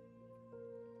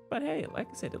 But hey, like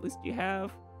I said, at least you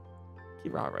have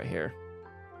Kirara here.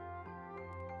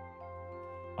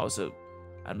 Also,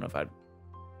 I don't know if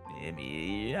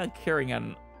you're not carrying out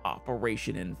an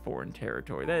operation in foreign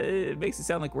territory. It makes it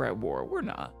sound like we're at war. We're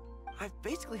not. I've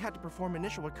basically had to perform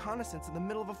initial reconnaissance in the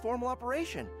middle of a formal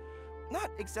operation. Not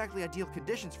exactly ideal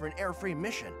conditions for an air-free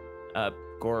mission.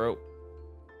 Goro,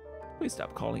 please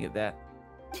stop calling it that.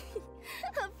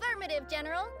 Affirmative,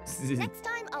 General. Next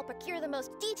time, I'll procure the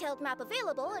most detailed map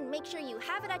available and make sure you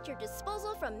have it at your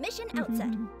disposal from mission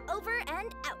outset. Over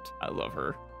and out. I love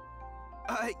her.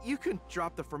 You can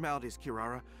drop the formalities,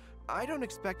 Kirara. I don't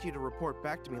expect you to report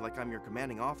back to me like I'm your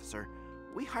commanding officer.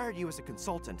 We hired you as a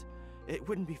consultant. It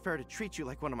wouldn't be fair to treat you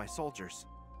like one of my soldiers.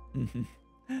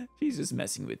 She's just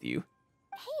messing with you.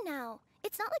 Hey now,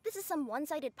 it's not like this is some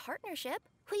one-sided partnership.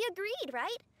 We agreed,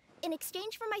 right? In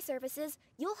exchange for my services,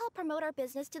 you'll help promote our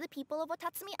business to the people of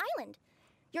Watatsumi Island.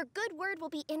 Your good word will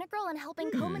be integral in helping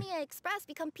Komania Express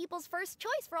become people's first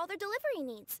choice for all their delivery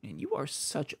needs. And you are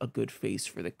such a good face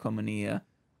for the Komania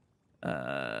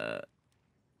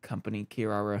company,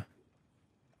 Kirara.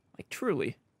 Like,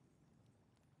 truly.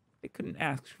 They couldn't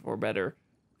ask for better.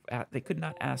 They could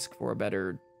not ask for a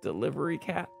better delivery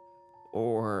cat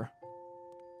or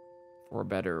for a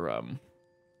better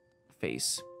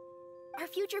face. Our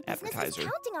future business is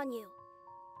counting on you.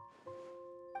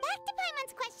 Back to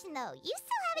Paimon's question, though. You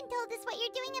still haven't told us what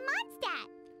you're doing in Mondstadt.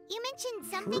 You mentioned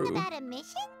something about a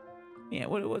mission? Yeah,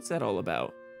 what's that all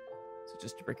about? Is it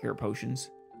just to procure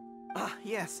potions?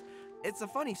 Yes. It's a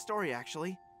funny story,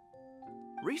 actually.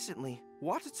 Recently,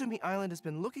 Watatsumi Island has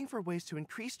been looking for ways to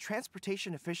increase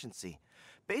transportation efficiency.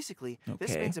 Basically,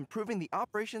 this means improving the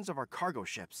operations of our cargo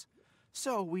ships.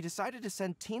 So, we decided to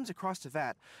send teams across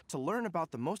Teyvat to learn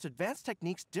about the most advanced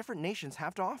techniques different nations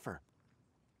have to offer.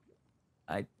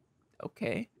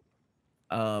 Okay.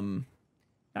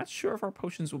 Not sure if our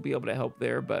potions will be able to help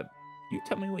there, but you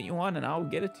tell me what you want and I'll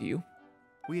get it to you.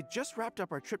 We had just wrapped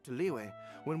up our trip to Liyue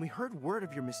when we heard word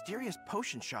of your mysterious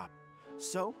potion shop.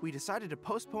 So, we decided to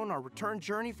postpone our return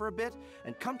journey for a bit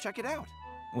and come check it out.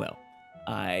 Well,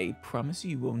 I promise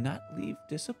you will not leave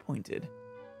disappointed.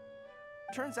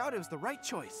 Turns out it was the right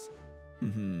choice.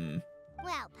 Well,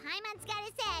 Paimon's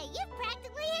gotta say, you've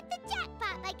practically hit the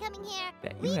jackpot by coming here.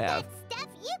 That you have. Got stuff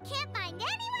you can't find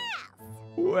anywhere else.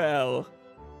 Well.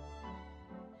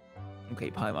 Okay,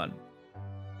 Paimon.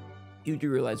 You do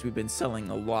realize we've been selling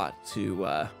a lot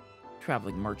to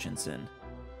traveling merchants and,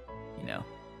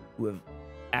 who have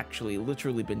actually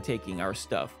literally been taking our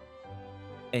stuff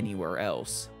anywhere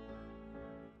else.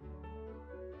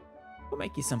 We'll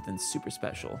make you something super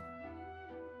special.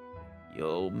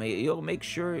 We'll make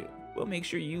sure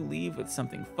you leave with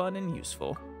something fun and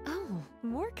useful. Oh,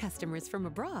 more customers from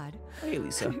abroad. Hey,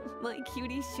 Lisa. My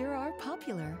cuties sure are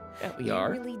popular. Yeah, we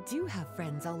are. You really do have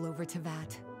friends all over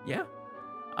Teyvat. Yeah.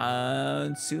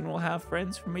 And soon we'll have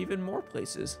friends from even more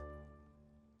places.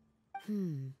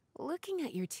 Looking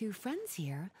at your two friends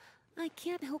here, I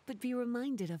can't help but be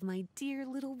reminded of my dear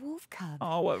little wolf cub.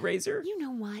 Oh, what, Razor? You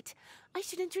know what? I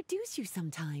should introduce you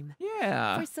sometime.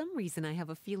 Yeah. For some reason, I have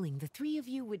a feeling the three of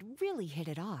you would really hit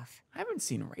it off. I haven't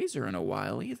seen Razor in a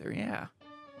while either, yeah.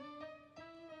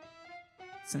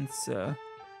 Since, well,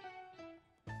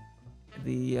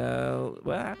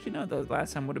 actually, no, the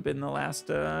last time would have been the last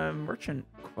merchant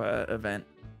event,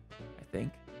 I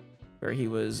think, where he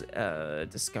was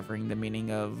discovering the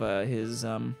meaning of his,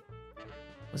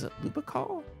 was it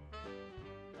Lupacol?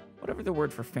 Whatever the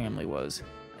word for family was,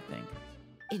 I think.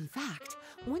 In fact,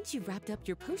 once you've wrapped up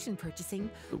your potion purchasing,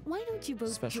 why don't you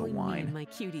both Special join wine. me and my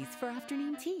cuties for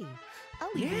afternoon tea? I'll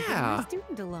even bring Yeah. my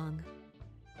student along.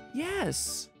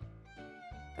 Yes.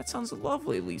 That sounds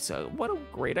lovely, Lisa. What a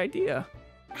great idea.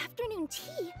 Afternoon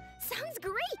tea? Sounds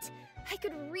great! I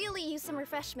could really use some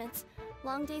refreshments.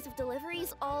 Long days of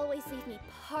deliveries always leave me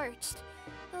parched.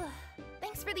 Ugh.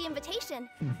 Thanks for the invitation.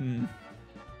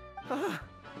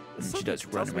 She does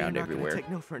run around everywhere. Take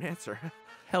no for an answer.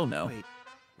 Hell no. Wait,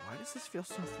 why does this feel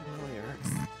so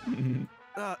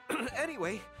familiar?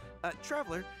 Anyway,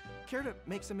 Traveler, care to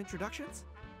make some introductions?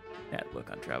 That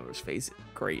look on Traveler's face,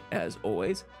 great as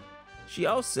always. She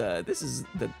also, this is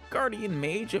the Guardian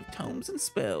Mage of Tomes and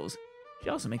Spells. She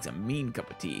also makes a mean cup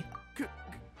of tea.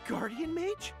 Guardian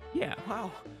Mage? Yeah.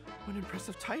 Wow, what an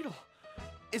impressive title.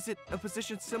 Is it a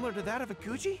position similar to that of a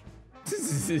Guji?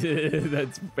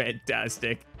 That's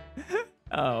fantastic.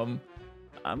 I'm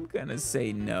gonna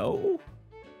say no.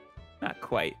 Not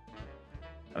quite.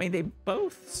 I mean, they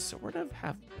both sort of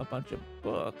have a bunch of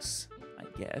books, I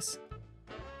guess.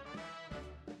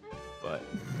 But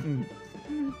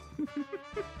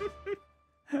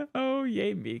oh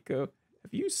yay, Miko.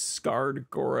 Have you scarred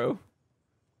Goro?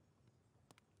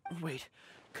 Wait,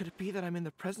 could it be that I'm in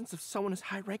the presence of someone as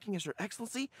high-ranking as Your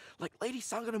Excellency, like Lady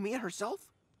Sangonomiya herself?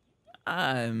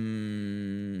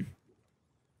 No,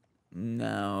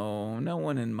 no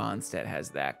one in Mondstadt has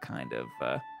that kind of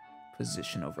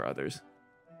position over others.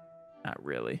 Not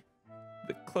really.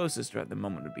 The closest at the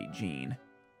moment would be Jean.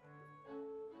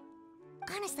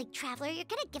 Honestly, Traveler, you're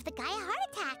gonna give the guy a heart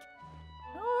attack.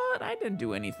 What? I didn't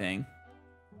do anything.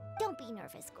 Don't be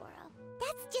nervous, Goro.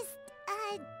 That's just,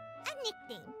 a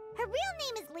nickname. Her real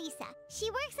name is Lisa.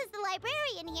 She works as the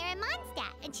librarian here in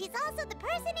Mondstadt, and she's also the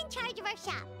person in charge of our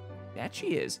shop. That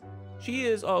she is. She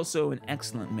is also an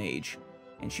excellent mage,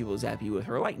 and she will zap you with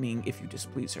her lightning if you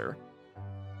displease her.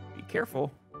 Be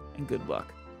careful, and good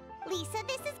luck. Lisa,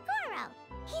 this is Goro.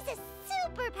 He's a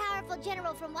super powerful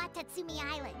general from Watatsumi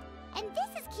Island. And this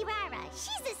is Kirara.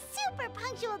 She's a super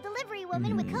punctual delivery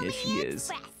woman with yes, she Komini is.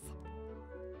 Express.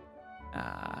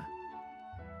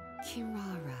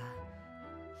 Kirara.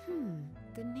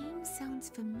 The name sounds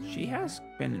familiar. She has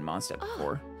been in Mondstadt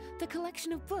before. The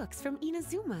collection of books from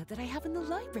Inazuma that I have in the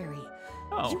library.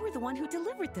 Oh. You were the one who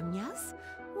delivered them, yes?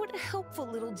 What a helpful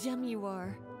little gem you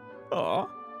are. Aw.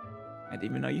 I didn't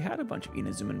even know you had a bunch of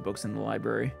Inazuman books in the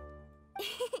library.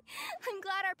 I'm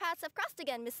glad our paths have crossed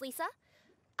again, Miss Lisa.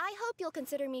 I hope you'll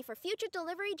consider me for future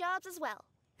delivery jobs as well.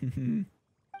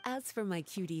 As for my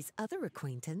cutie's other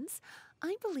acquaintance,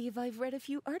 I believe I've read a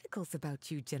few articles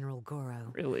about you, General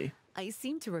Goro. Really? I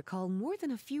seem to recall more than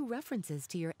a few references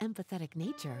to your empathetic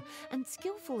nature and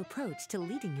skillful approach to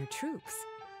leading your troops.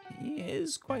 He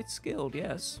is quite skilled,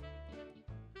 yes.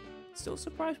 Still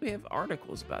surprised we have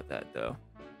articles about that, though.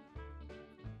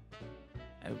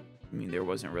 I mean, there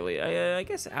wasn't really... I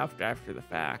guess after the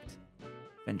fact,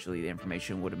 eventually the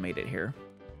information would have made it here.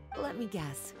 Let me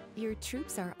guess. Your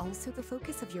troops are also the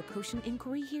focus of your potion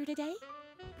inquiry here today?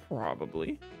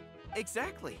 Probably.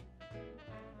 Exactly.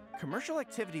 Commercial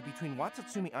activity between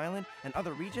Watatsumi Island and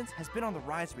other regions has been on the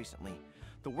rise recently.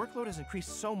 The workload has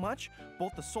increased so much,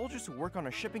 both the soldiers who work on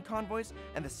our shipping convoys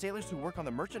and the sailors who work on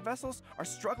the merchant vessels are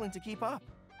struggling to keep up.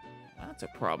 That's a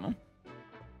problem.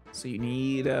 So you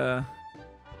need, something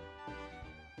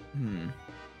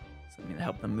to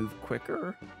help them move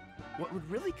quicker? What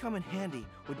would really come in handy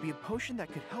would be a potion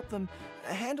that could help them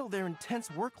handle their intense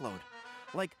workload.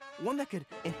 Like one that could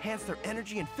enhance their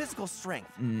energy and physical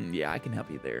strength. Yeah, I can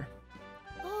help you there.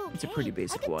 Okay, It's a pretty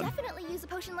basic one. I could definitely use a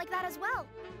potion like that as well.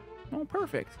 Oh,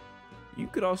 perfect. You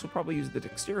could also probably use the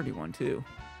dexterity one, too.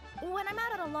 When I'm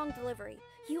out on a long delivery,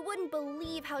 you wouldn't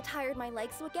believe how tired my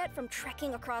legs would get from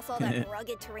trekking across all that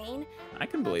rugged terrain. I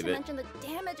can believe it. Not to mention the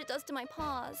damage it does to my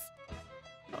paws.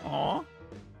 Aw.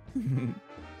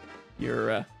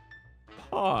 Your,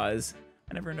 paws.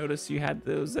 I never noticed you had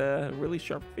those, really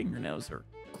sharp fingernails or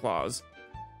claws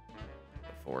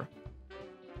before.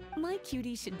 My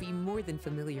cutie should be more than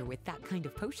familiar with that kind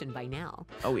of potion by now.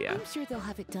 Oh, yeah. I'm sure they'll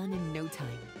have it done in no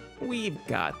time. We've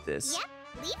got this.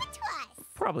 Yep, leave it to us.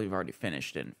 Probably have already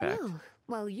finished it, in fact. Well,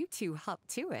 while you two hop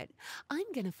to it, I'm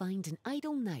gonna find an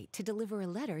idle knight to deliver a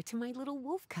letter to my little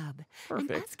wolf cub and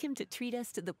Perfect. ask him to treat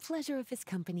us to the pleasure of his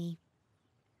company.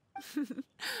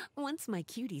 Once my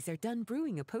cuties are done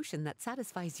brewing a potion that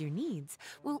satisfies your needs,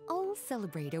 we'll all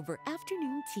celebrate over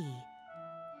afternoon tea.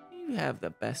 You have the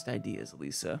best ideas,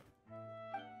 Lisa.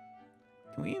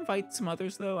 Can we invite some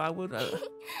others, though? I would,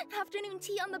 Afternoon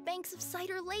tea on the banks of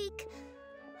Cider Lake.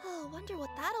 Oh, wonder what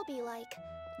that'll be like.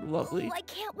 Lovely. Oh, I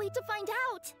can't wait to find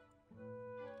out.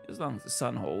 As long as the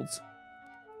sun holds.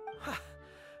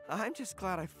 I'm just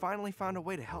glad I finally found a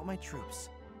way to help my troops.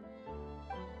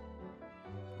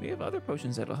 We have other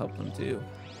potions that'll help them, too.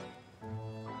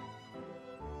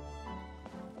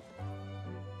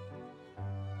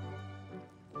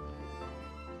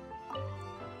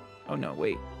 Oh, no,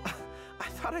 wait. I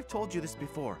thought I've told you this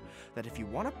before, that if you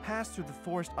want to pass through the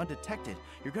forest undetected,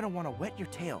 you're going to want to wet your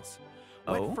tails.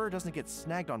 Oh? Wet fur doesn't get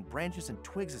snagged on branches and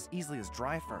twigs as easily as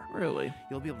dry fur. Really?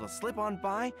 You'll be able to slip on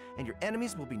by, and your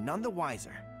enemies will be none the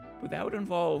wiser. But that would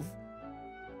involve,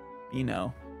 you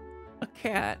know, a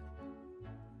cat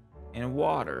and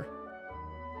water.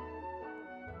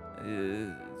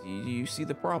 You see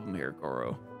the problem here,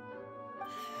 Goro?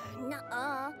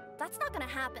 Nuh-uh, that's not gonna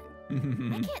happen.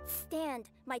 I can't stand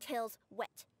my tails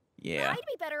wet. Yeah. I'd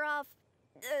be better off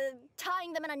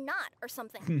tying them in a knot or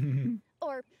something.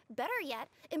 Or, better yet,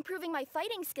 improving my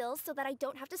fighting skills so that I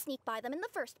don't have to sneak by them in the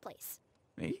first place.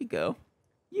 There you go.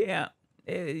 Yeah.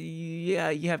 Yeah,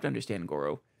 you have to understand,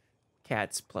 Goro.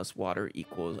 Cats plus water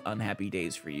equals unhappy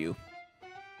days for you.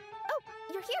 Oh,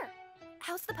 you're here.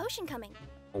 How's the potion coming?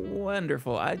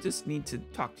 Wonderful. I just need to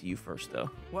talk to you first, though.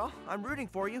 Well, I'm rooting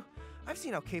for you. I've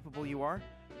seen how capable you are.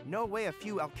 No way a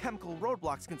few alchemical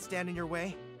roadblocks can stand in your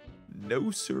way.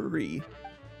 No siree.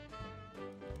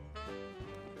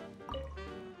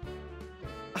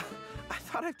 I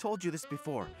thought I've told you this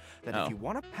before, that if you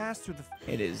want to pass through the...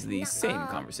 It is the same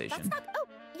conversation. That's not... Oh,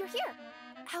 you're here.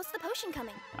 How's the potion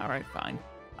coming? All right, fine.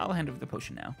 I'll hand over the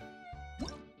potion now.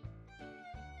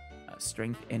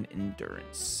 Strength and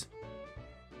endurance.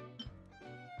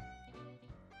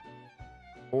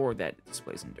 Or that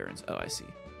displays endurance. Oh, I see.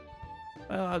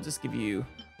 Well, I'll just give you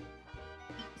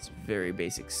this very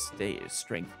basic state of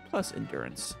strength plus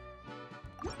endurance.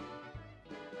 Goro,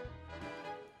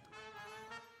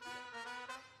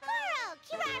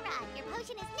 Kirara, your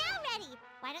potion is now ready.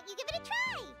 Why don't you give it a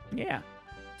try? Yeah.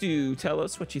 Do tell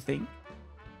us what you think.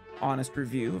 Honest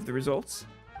review of the results.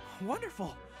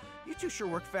 Wonderful. You two sure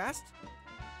work fast.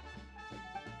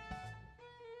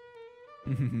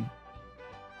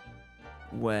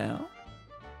 Well,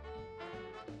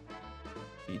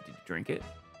 did you drink it?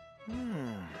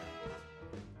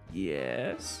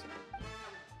 Yes.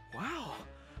 Wow.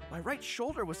 My right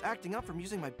shoulder was acting up from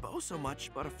using my bow so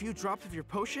much, but a few drops of your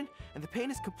potion, and the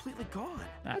pain is completely gone.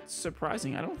 That's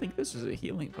surprising. I don't think this is a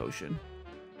healing potion.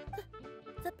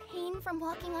 The pain from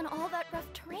walking on all that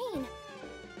rough terrain.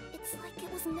 It's like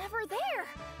it was never there.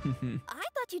 I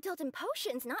thought you dealt in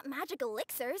potions, not magic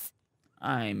elixirs.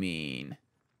 I mean,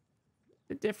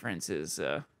 the difference is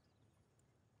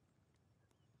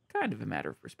kind of a matter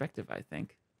of perspective, I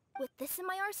think. With this in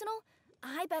my arsenal,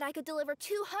 I bet I could deliver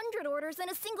 200 orders in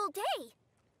a single day.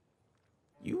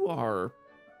 You are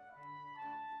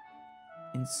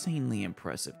insanely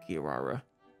impressive, Kirara.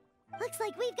 Looks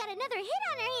like we've got another hit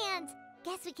on our hands.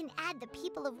 Guess we can add the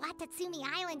people of Watatsumi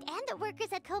Island and the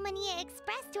workers at Komania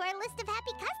Express to our list of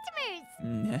happy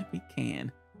customers. Yeah, we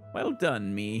can. Well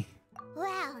done, me.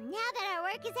 Well, now that our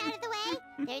work is out of the way,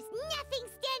 there's nothing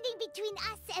standing between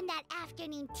us and that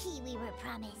afternoon tea we were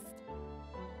promised.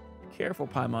 Careful,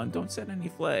 Paimon. Don't set any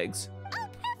flags. Oh,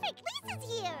 perfect!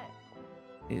 Lisa's here!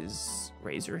 Is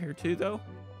Razor here too, though?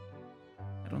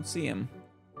 I don't see him.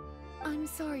 I'm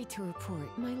sorry to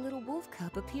report, my little wolf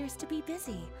cub appears to be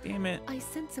busy. Damn it. I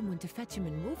sent someone to fetch him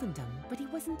in Wolvendom, but he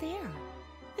wasn't there.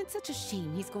 It's such a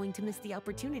shame he's going to miss the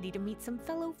opportunity to meet some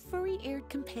fellow furry-haired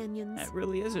companions. That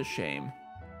really is a shame.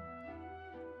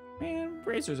 Man,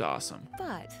 Razor's awesome.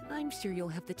 But I'm sure you'll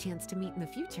have the chance to meet in the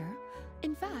future.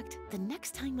 In fact, the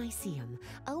next time I see him,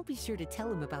 I'll be sure to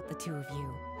tell him about the two of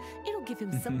you. It'll give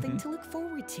him something to look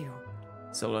forward to.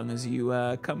 So long as you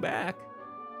come back.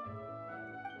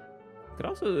 Could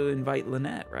also invite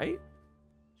Lynette, right?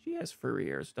 She has furry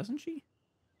ears, doesn't she?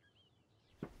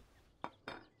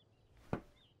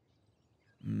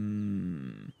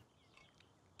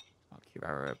 While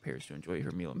Kirara appears to enjoy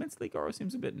her meal immensely, Goro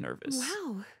seems a bit nervous.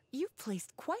 Wow, you've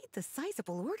placed quite the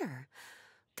sizable order.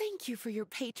 Thank you for your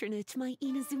patronage, my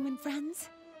Inazuman friends.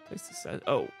 Place the size.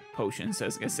 Oh, potions. I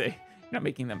was gonna say, you're not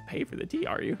making them pay for the tea,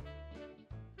 are you?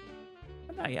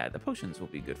 But no, yeah, the potions will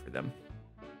be good for them.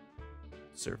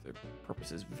 Serve their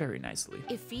purposes very nicely.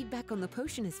 If feedback on the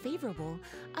potion is favorable,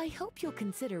 I hope you'll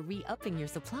consider re-upping your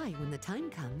supply when the time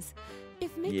comes.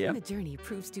 If making the journey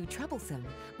proves too troublesome,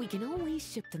 we can always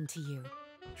ship them to you.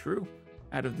 True.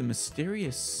 Out of the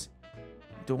mysterious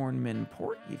Dornman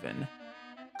port, even.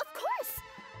 Of course!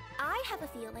 I have a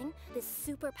feeling this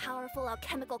super powerful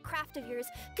alchemical craft of yours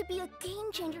could be a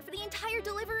game changer for the entire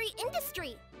delivery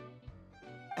industry.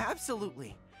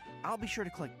 Absolutely. I'll be sure to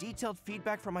collect detailed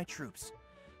feedback from my troops.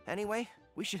 Anyway,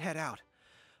 we should head out.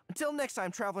 Until next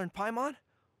time, Traveler and Paimon.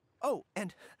 Oh,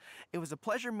 and it was a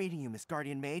pleasure meeting you, Miss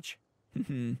Guardian Mage. It's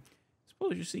a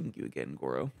pleasure seeing you again,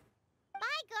 Goro.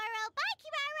 Bye, Goro. Bye,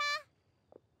 Kirara.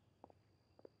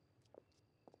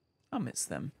 I'll miss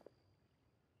them.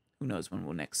 Who knows when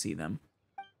we'll next see them.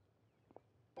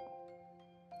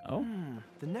 Oh?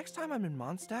 The next time I'm in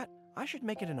Mondstadt, I should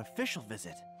make it an official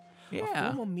visit. Yeah. A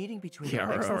formal meeting between Yeah, Your I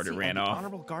already Excellency ran and the off.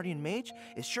 Honorable Guardian Mage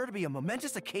is sure to be a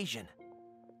momentous occasion.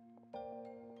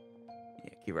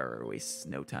 Yeah, Kirara wastes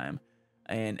no time.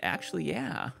 And actually,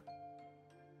 yeah.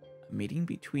 A meeting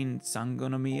between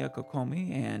Sangonomiya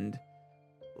Kokomi and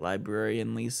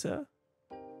Librarian Lisa.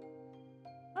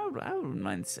 I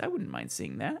wouldn't mind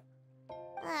seeing that.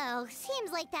 Oh,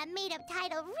 seems like that made-up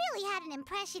title really had an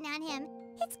impression on him.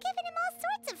 It's given him all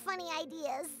sorts of funny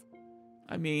ideas.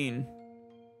 I mean,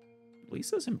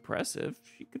 Lisa's impressive.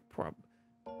 She could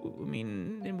I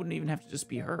mean, it wouldn't even have to just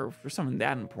be her. For someone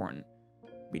that important.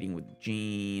 Meeting with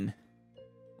Jean,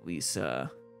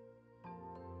 Lisa,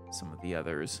 some of the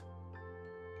others.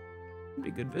 It'd be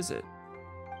a good visit.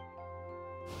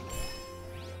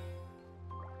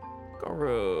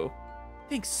 Goro,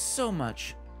 thanks so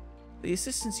much. The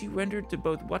assistance you rendered to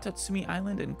both Watatsumi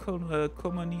Island and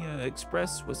Komania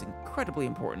Express was incredibly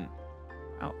important.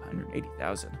 Wow,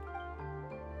 180,000.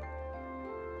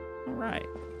 All right.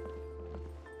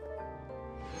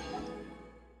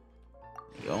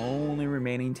 The only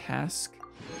remaining task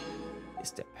is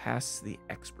to pass the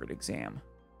expert exam,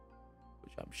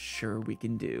 which I'm sure we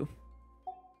can do.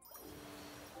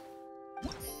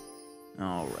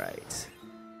 All right.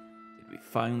 Did we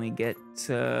finally get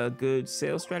a good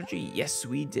sales strategy? Yes,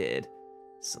 we did.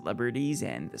 Celebrities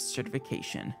and the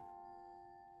certification.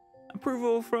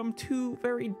 Approval from 2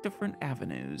 very different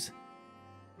avenues.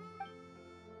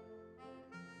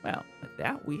 Well, with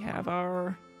that, we have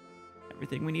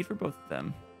everything we need for both of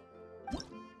them.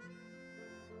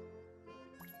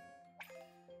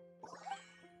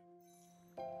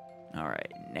 All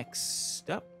right, next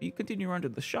up, you continue on to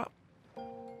the shop.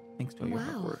 Thanks to all your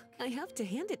hard work. I have to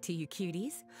hand it to you,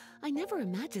 cuties. I never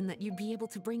imagined that you'd be able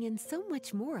to bring in so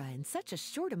much mora in such a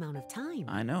short amount of time.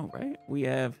 I know, right? We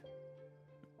have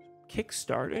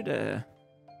kickstarted a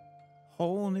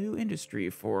whole new industry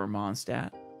for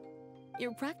Mondstadt.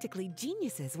 You're practically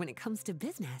geniuses when it comes to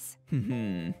business.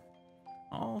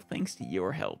 All thanks to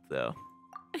your help, though.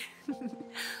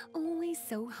 Always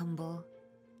so humble.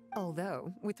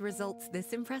 Although, with results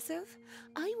this impressive,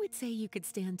 I would say you could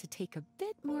stand to take a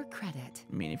bit more credit.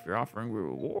 I mean, if you're offering a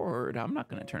reward, I'm not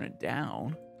going to turn it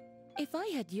down. If I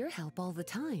had your help all the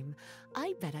time,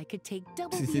 I bet I could take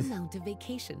double the amount of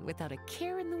vacation without a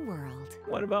care in the world.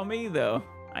 What about me, though?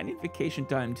 I need vacation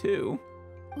time, too.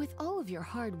 With all of your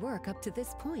hard work up to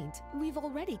this point, we've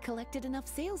already collected enough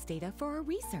sales data for our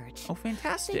research. Oh,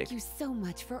 fantastic. Thank you so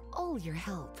much for all your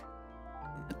help.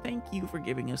 Thank you for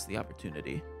giving us the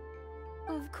opportunity.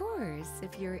 Of course,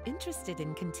 if you're interested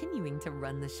in continuing to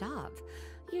run the shop,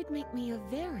 you'd make me a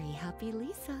very happy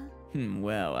Lisa.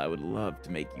 Well, I would love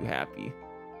to make you happy.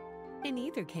 In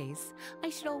either case, I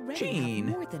should already have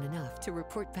more than enough to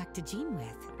report back to Jean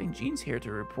with. I think Jean's here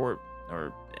to report,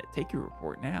 or take your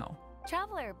report now.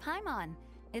 Traveler, Paimon,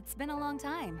 it's been a long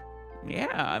time. Yeah,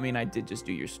 I mean, I did just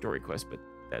do your story quest, but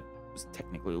that was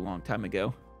technically a long time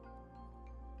ago.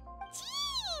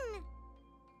 Jean!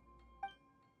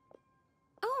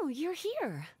 Oh, you're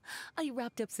here. I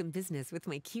wrapped up some business with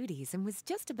my cuties and was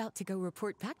just about to go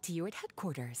report back to you at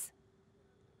headquarters.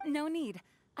 No need.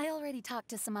 I already talked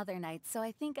to some other knights, so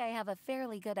I think I have a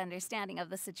fairly good understanding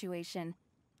of the situation.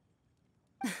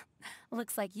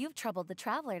 Looks like you've troubled the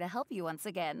Traveler to help you once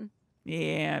again.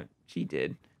 Yeah, she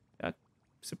did.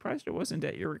 Surprised it wasn't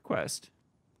at your request.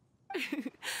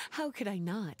 How could I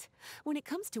not? When it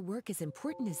comes to work as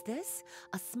important as this,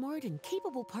 a smart and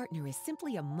capable partner is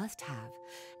simply a must-have,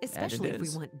 especially if we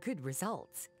want good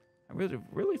results. I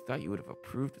really thought you would have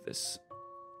approved this,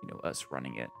 us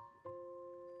running it.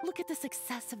 Look at the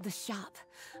success of the shop.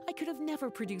 I could have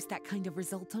never produced that kind of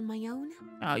result on my own.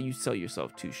 You sell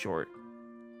yourself too short.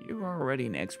 You are already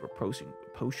an expert potion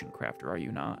crafter, are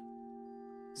you not?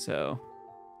 So...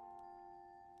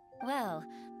 Well,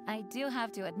 I do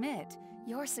have to admit,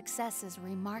 your success is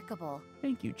remarkable.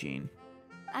 Thank you, Jean.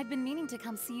 I've been meaning to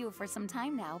come see you for some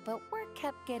time now, but work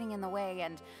kept getting in the way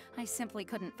and I simply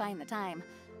couldn't find the time.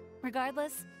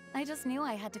 Regardless, I just knew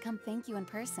I had to come thank you in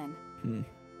person.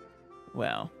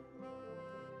 Well,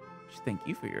 I should thank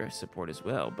you for your support as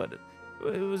well, but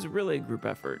it was really a group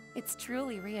effort. It's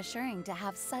truly reassuring to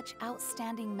have such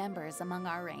outstanding members among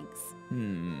our ranks.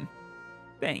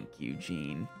 Thank you,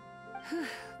 Jean.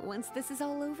 Once this is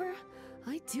all over,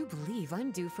 I do believe I'm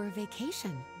due for a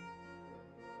vacation.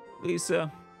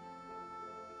 Lisa,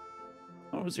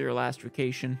 when was your last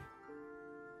vacation?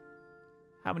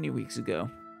 How many weeks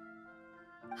ago?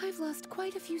 I've lost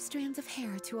quite a few strands of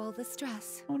hair to all the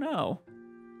stress. Oh no.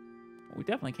 We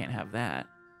definitely can't have that.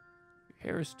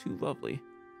 Your hair is too lovely.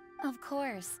 Of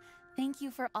course. Thank you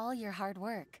for all your hard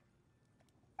work.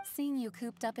 Seeing you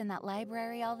cooped up in that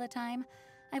library all the time,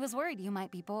 I was worried you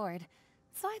might be bored,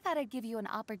 so I thought I'd give you an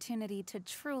opportunity to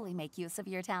truly make use of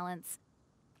your talents.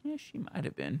 Yeah, she might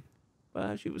have been.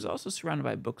 But she was also surrounded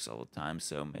by books all the time,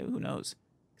 so maybe who knows?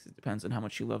 'Cause it depends on how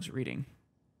much she loves reading.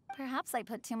 Perhaps I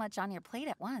put too much on your plate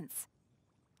at once.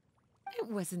 It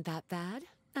wasn't that bad.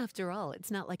 After all,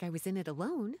 it's not like I was in it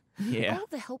alone. Yeah. All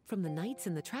the help from the Knights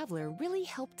and the Traveler really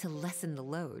helped to lessen the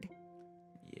load.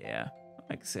 Yeah,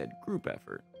 like I said, group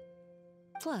effort.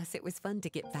 Plus, it was fun to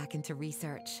get back into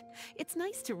research. It's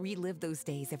nice to relive those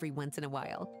days every once in a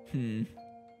while.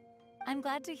 I'm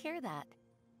glad to hear that.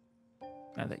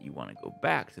 Not that you want to go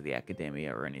back to the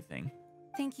academia or anything.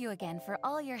 Thank you again for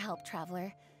all your help,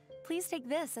 Traveler. Please take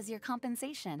this as your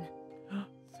compensation.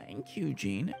 Thank you,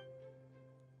 Jean.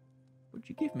 What'd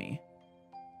you give me?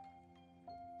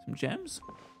 Some gems?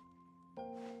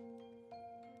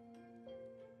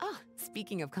 Ah,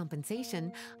 speaking of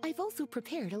compensation, I've also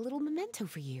prepared a little memento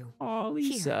for you. Oh,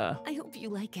 Lisa. Here, I hope you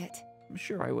like it. I'm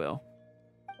sure I will.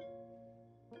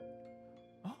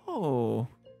 Oh.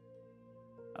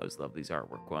 I always love these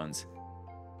artwork ones.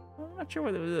 I'm not sure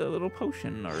whether it was a little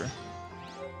potion or...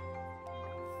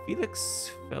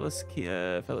 Felix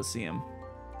Felicium.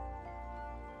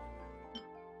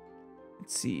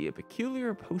 Let's see, a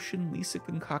peculiar potion Lisa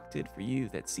concocted for you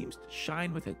that seems to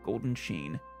shine with a golden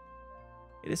sheen.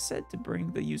 It is said to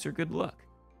bring the user good luck,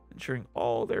 ensuring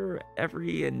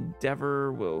every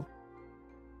endeavor will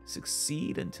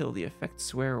succeed until the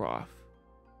effects wear off.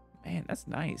 Man, that's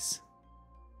nice.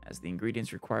 As the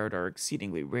ingredients required are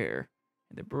exceedingly rare,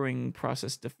 and the brewing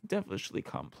process devilishly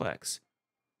complex,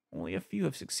 only a few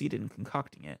have succeeded in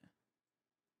concocting it.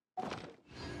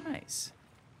 Nice.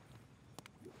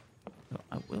 So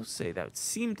I will say that it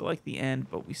seemed like the end,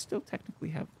 but we still technically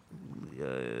have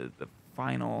the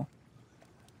final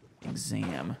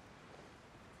exam.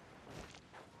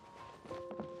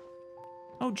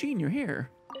 Oh, Jean, you're here.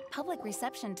 Public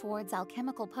reception towards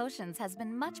alchemical potions has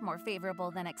been much more favorable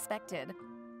than expected.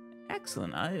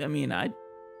 Excellent. I mean, I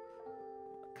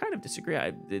kind of disagree.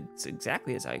 It's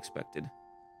exactly as I expected.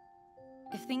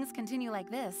 If things continue like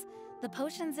this, the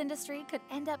potions industry could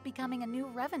end up becoming a new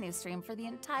revenue stream for the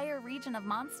entire region of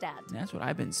Mondstadt. That's what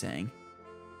I've been saying.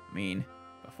 I mean,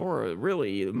 before,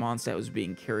 really, Mondstadt was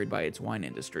being carried by its wine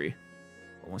industry,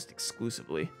 almost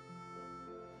exclusively.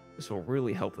 This will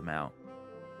really help them out.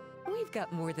 We've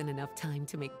got more than enough time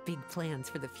to make big plans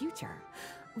for the future.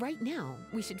 Right now,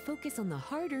 we should focus on the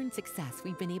hard-earned success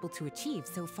we've been able to achieve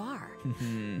so far.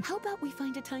 How about we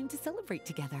find a time to celebrate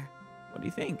together? What do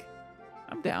you think?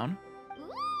 I'm down. Ooh,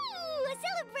 a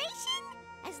celebration?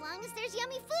 As long as there's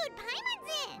yummy food,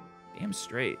 Paimon's in. Damn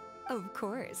straight. Of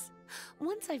course.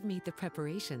 Once I've made the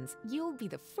preparations, you'll be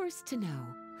the first to know.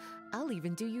 I'll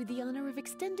even do you the honor of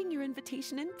extending your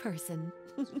invitation in person.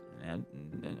 And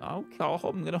I'm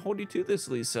gonna hold you to this,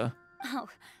 Lisa. Oh,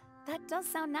 that does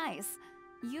sound nice.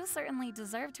 You certainly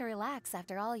deserve to relax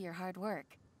after all your hard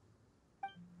work.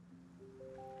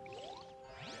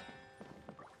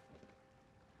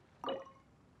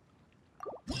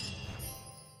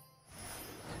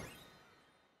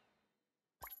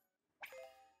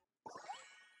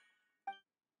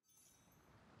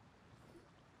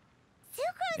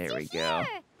 There we go.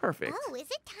 Perfect. Oh, is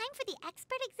it time for the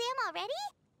expert exam already?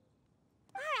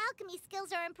 Our alchemy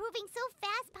skills are improving so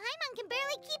fast, Paimon can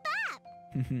barely keep up.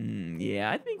 Yeah,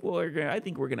 I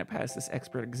think we're gonna pass this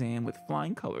expert exam with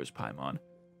flying colors, Paimon.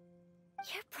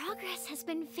 Your progress has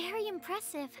been very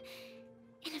impressive.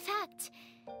 In fact,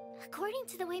 according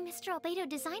to the way Mr. Albedo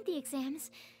designed the exams,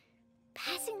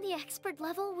 passing the expert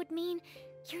level would mean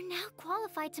you're now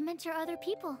qualified to mentor other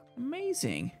people.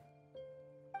 Amazing.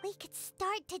 We could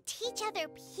start to teach other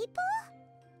people?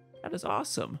 That is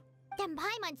awesome. Then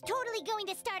Paimon's totally going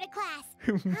to start a class.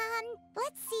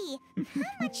 Let's see.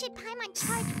 How much should Paimon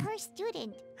charge per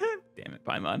student? Damn it,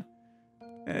 Paimon.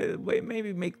 Wait,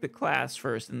 maybe make the class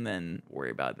first and then worry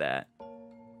about that.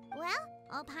 Well,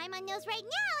 all Paimon knows right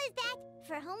now is that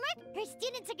for homework, her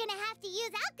students are gonna have to use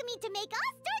alchemy to make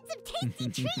all sorts of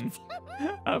tasty treats.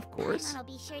 Of course. Paimon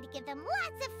will be sure to give them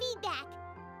lots of feedback.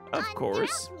 Of on course.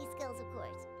 their alchemy skills, of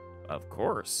course. Of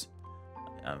course.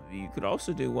 You could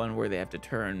also do one where they have to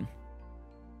turn,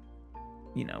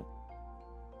 you know,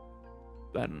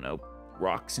 I don't know,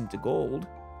 rocks into gold,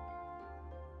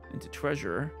 into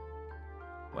treasure.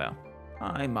 Well,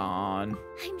 Paimon.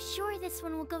 I'm sure this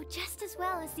one will go just as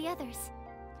well as the others.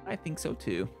 I think so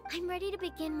too. I'm ready to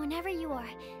begin whenever you are.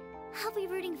 I'll be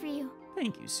rooting for you.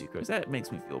 Thank you, Sucrose. That makes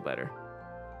me feel better.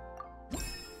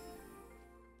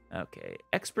 Okay,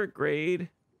 expert grade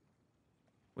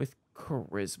with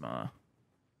charisma.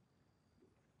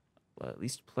 Well, at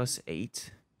least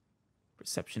 +8.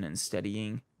 Perception and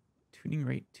steadying. Tuning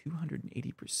rate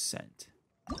 280%.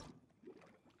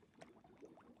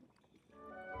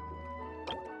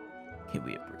 Okay,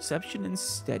 we have perception and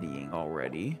steadying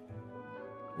already.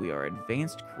 We are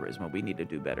advanced charisma. We need to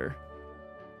do better.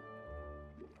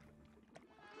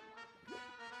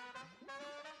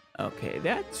 Okay,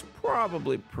 that's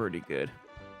probably pretty good.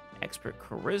 Expert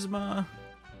charisma,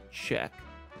 check.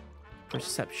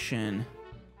 Perception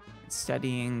and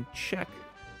studying, check.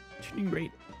 tuning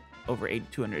rate over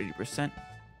 280%.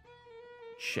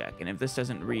 Check. And if this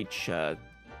doesn't reach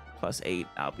 +8,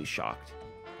 I'll be shocked.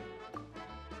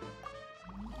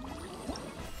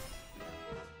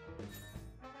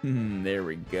 There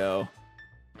we go.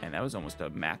 And that was almost a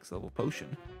max level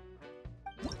potion.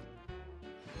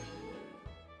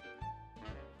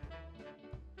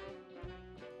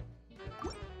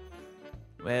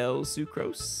 Well,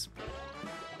 Sucrose.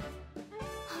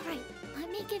 Alright,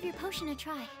 let me give your potion a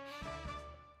try.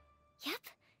 Yep,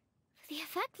 the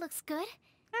effect looks good.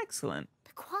 Excellent.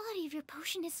 The quality of your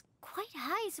potion is quite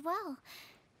high as well.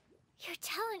 Your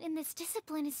talent in this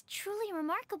discipline is truly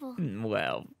remarkable.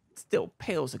 Well, still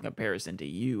pales in comparison to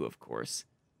you, of course.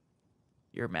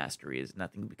 Your mastery is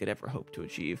nothing we could ever hope to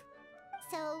achieve.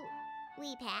 So,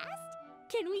 we passed?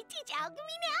 Can we teach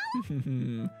alchemy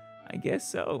now? I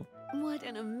guess so. What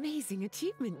an amazing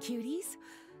achievement, cuties.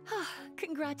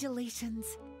 Congratulations.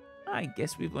 I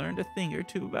guess we've learned a thing or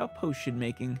two about potion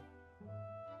making.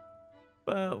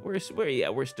 But we're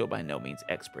still by no means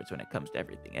experts when it comes to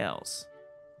everything else.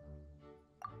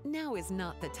 Now is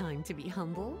not the time to be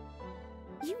humble.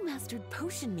 You mastered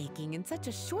potion making in such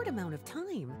a short amount of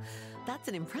time. That's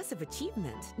an impressive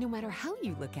achievement, no matter how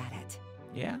you look at it.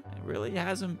 Yeah, it really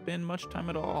hasn't been much time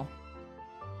at all.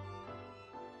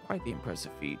 Quite the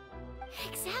impressive feat.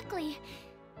 Exactly.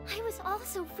 I was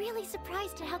also really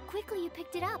surprised at how quickly you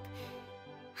picked it up.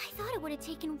 I thought it would have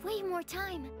taken way more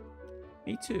time.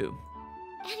 Me too.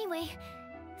 Anyway,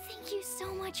 thank you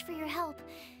so much for your help.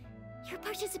 Your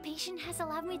participation has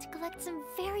allowed me to collect some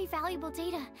very valuable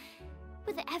data.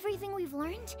 With everything we've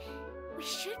learned, we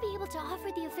should be able to offer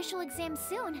the official exam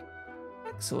soon.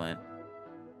 Excellent.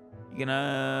 You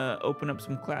gonna open up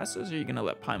some classes, or are you gonna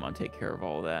let Paimon take care of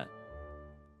all that?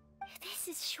 This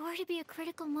is sure to be a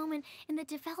critical moment in the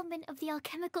development of the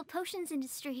alchemical potions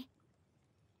industry.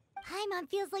 Paimon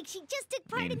feels like she just took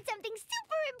part in something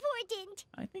super important.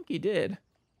 I think he did.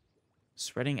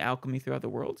 Spreading alchemy throughout the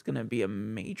world is gonna be a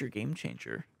major game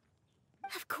changer.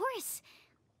 Of course.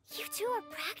 You two are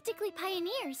practically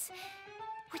pioneers.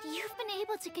 What you've been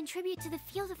able to contribute to the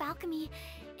field of alchemy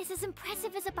is as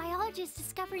impressive as a biologist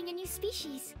discovering a new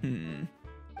species.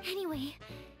 Anyway,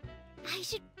 I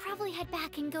should probably head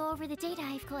back and go over the data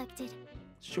I've collected.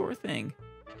 Sure thing.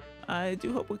 I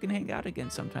do hope we can hang out again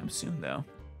sometime soon, though.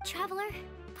 Traveler,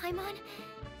 Paimon,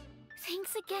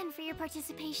 thanks again for your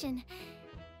participation.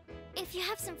 If you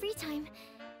have some free time,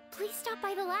 please stop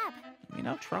by the lab. I mean,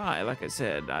 I'll try. Like I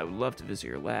said, I would love to visit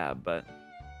your lab, but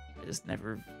I just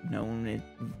never known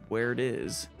where it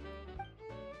is.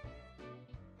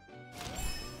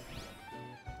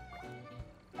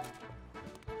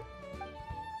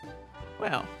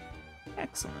 Well,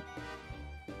 excellent.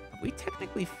 Have we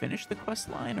technically finished the quest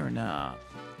line or not?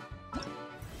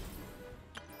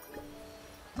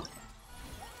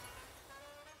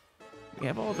 We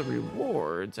have all the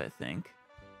rewards, I think.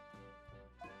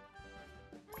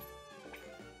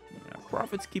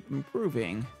 Profits keep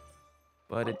improving,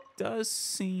 but it does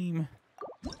seem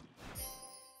like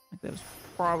that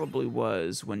probably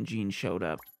was when Jean showed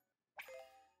up.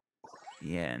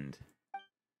 The end.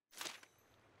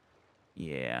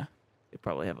 Yeah, they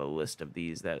probably have a list of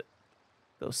these that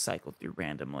they'll cycle through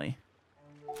randomly.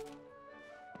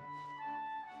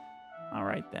 All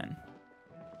right, then.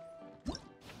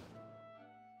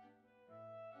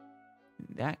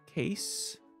 In that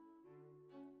case...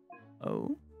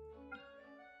 Oh.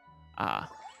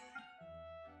 Ah.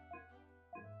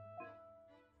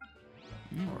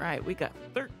 Alright, we got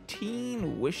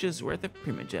 13 wishes worth of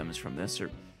primogems from this,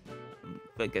 or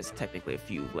I guess technically a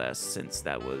few less since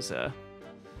that was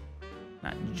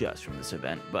not just from this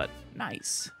event, but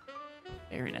nice.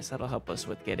 Very nice. That'll help us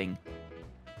with getting,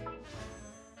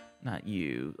 not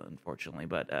you, unfortunately,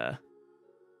 but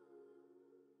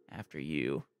after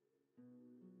you,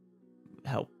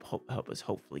 help us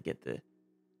hopefully get the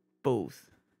both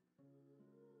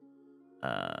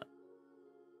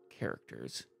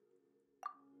characters.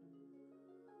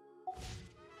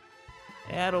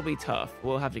 That'll be tough.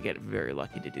 We'll have to get very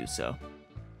lucky to do so.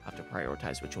 Have to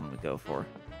prioritize which one we go for.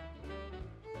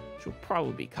 Which will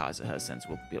probably be Kazuha, since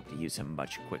we'll be able to use him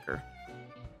much quicker.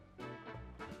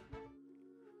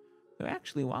 So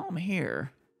actually, while I'm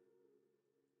here...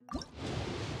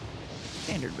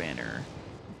 Standard banner.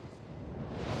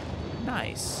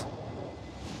 Nice.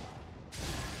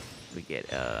 We get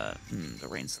the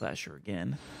Rain Slasher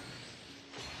again.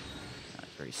 Not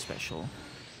very special.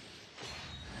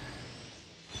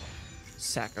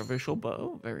 Sacrificial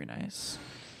Bow, very nice.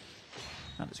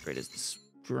 Not as great as the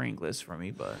Stringless for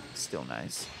me, but still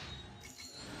nice.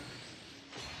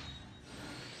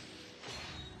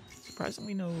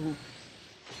 Surprisingly, no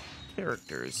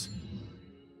characters.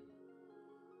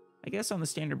 I guess on the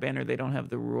standard banner, they don't have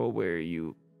the rule where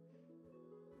you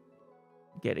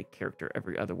get a character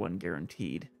every other one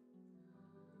guaranteed.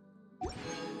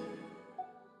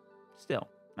 Still,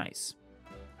 nice.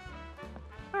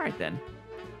 All right, then.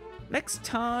 Next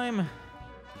time,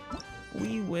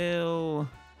 we will...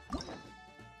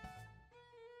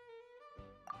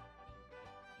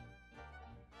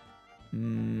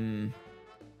 I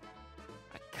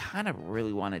kind of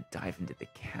really want to dive into the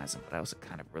chasm, but I also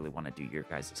kind of really want to do your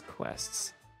guys'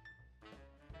 quests.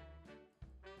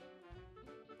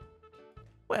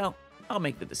 Well, I'll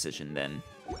make the decision then.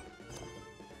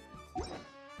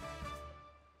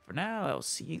 For now, I'll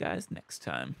see you guys next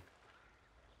time.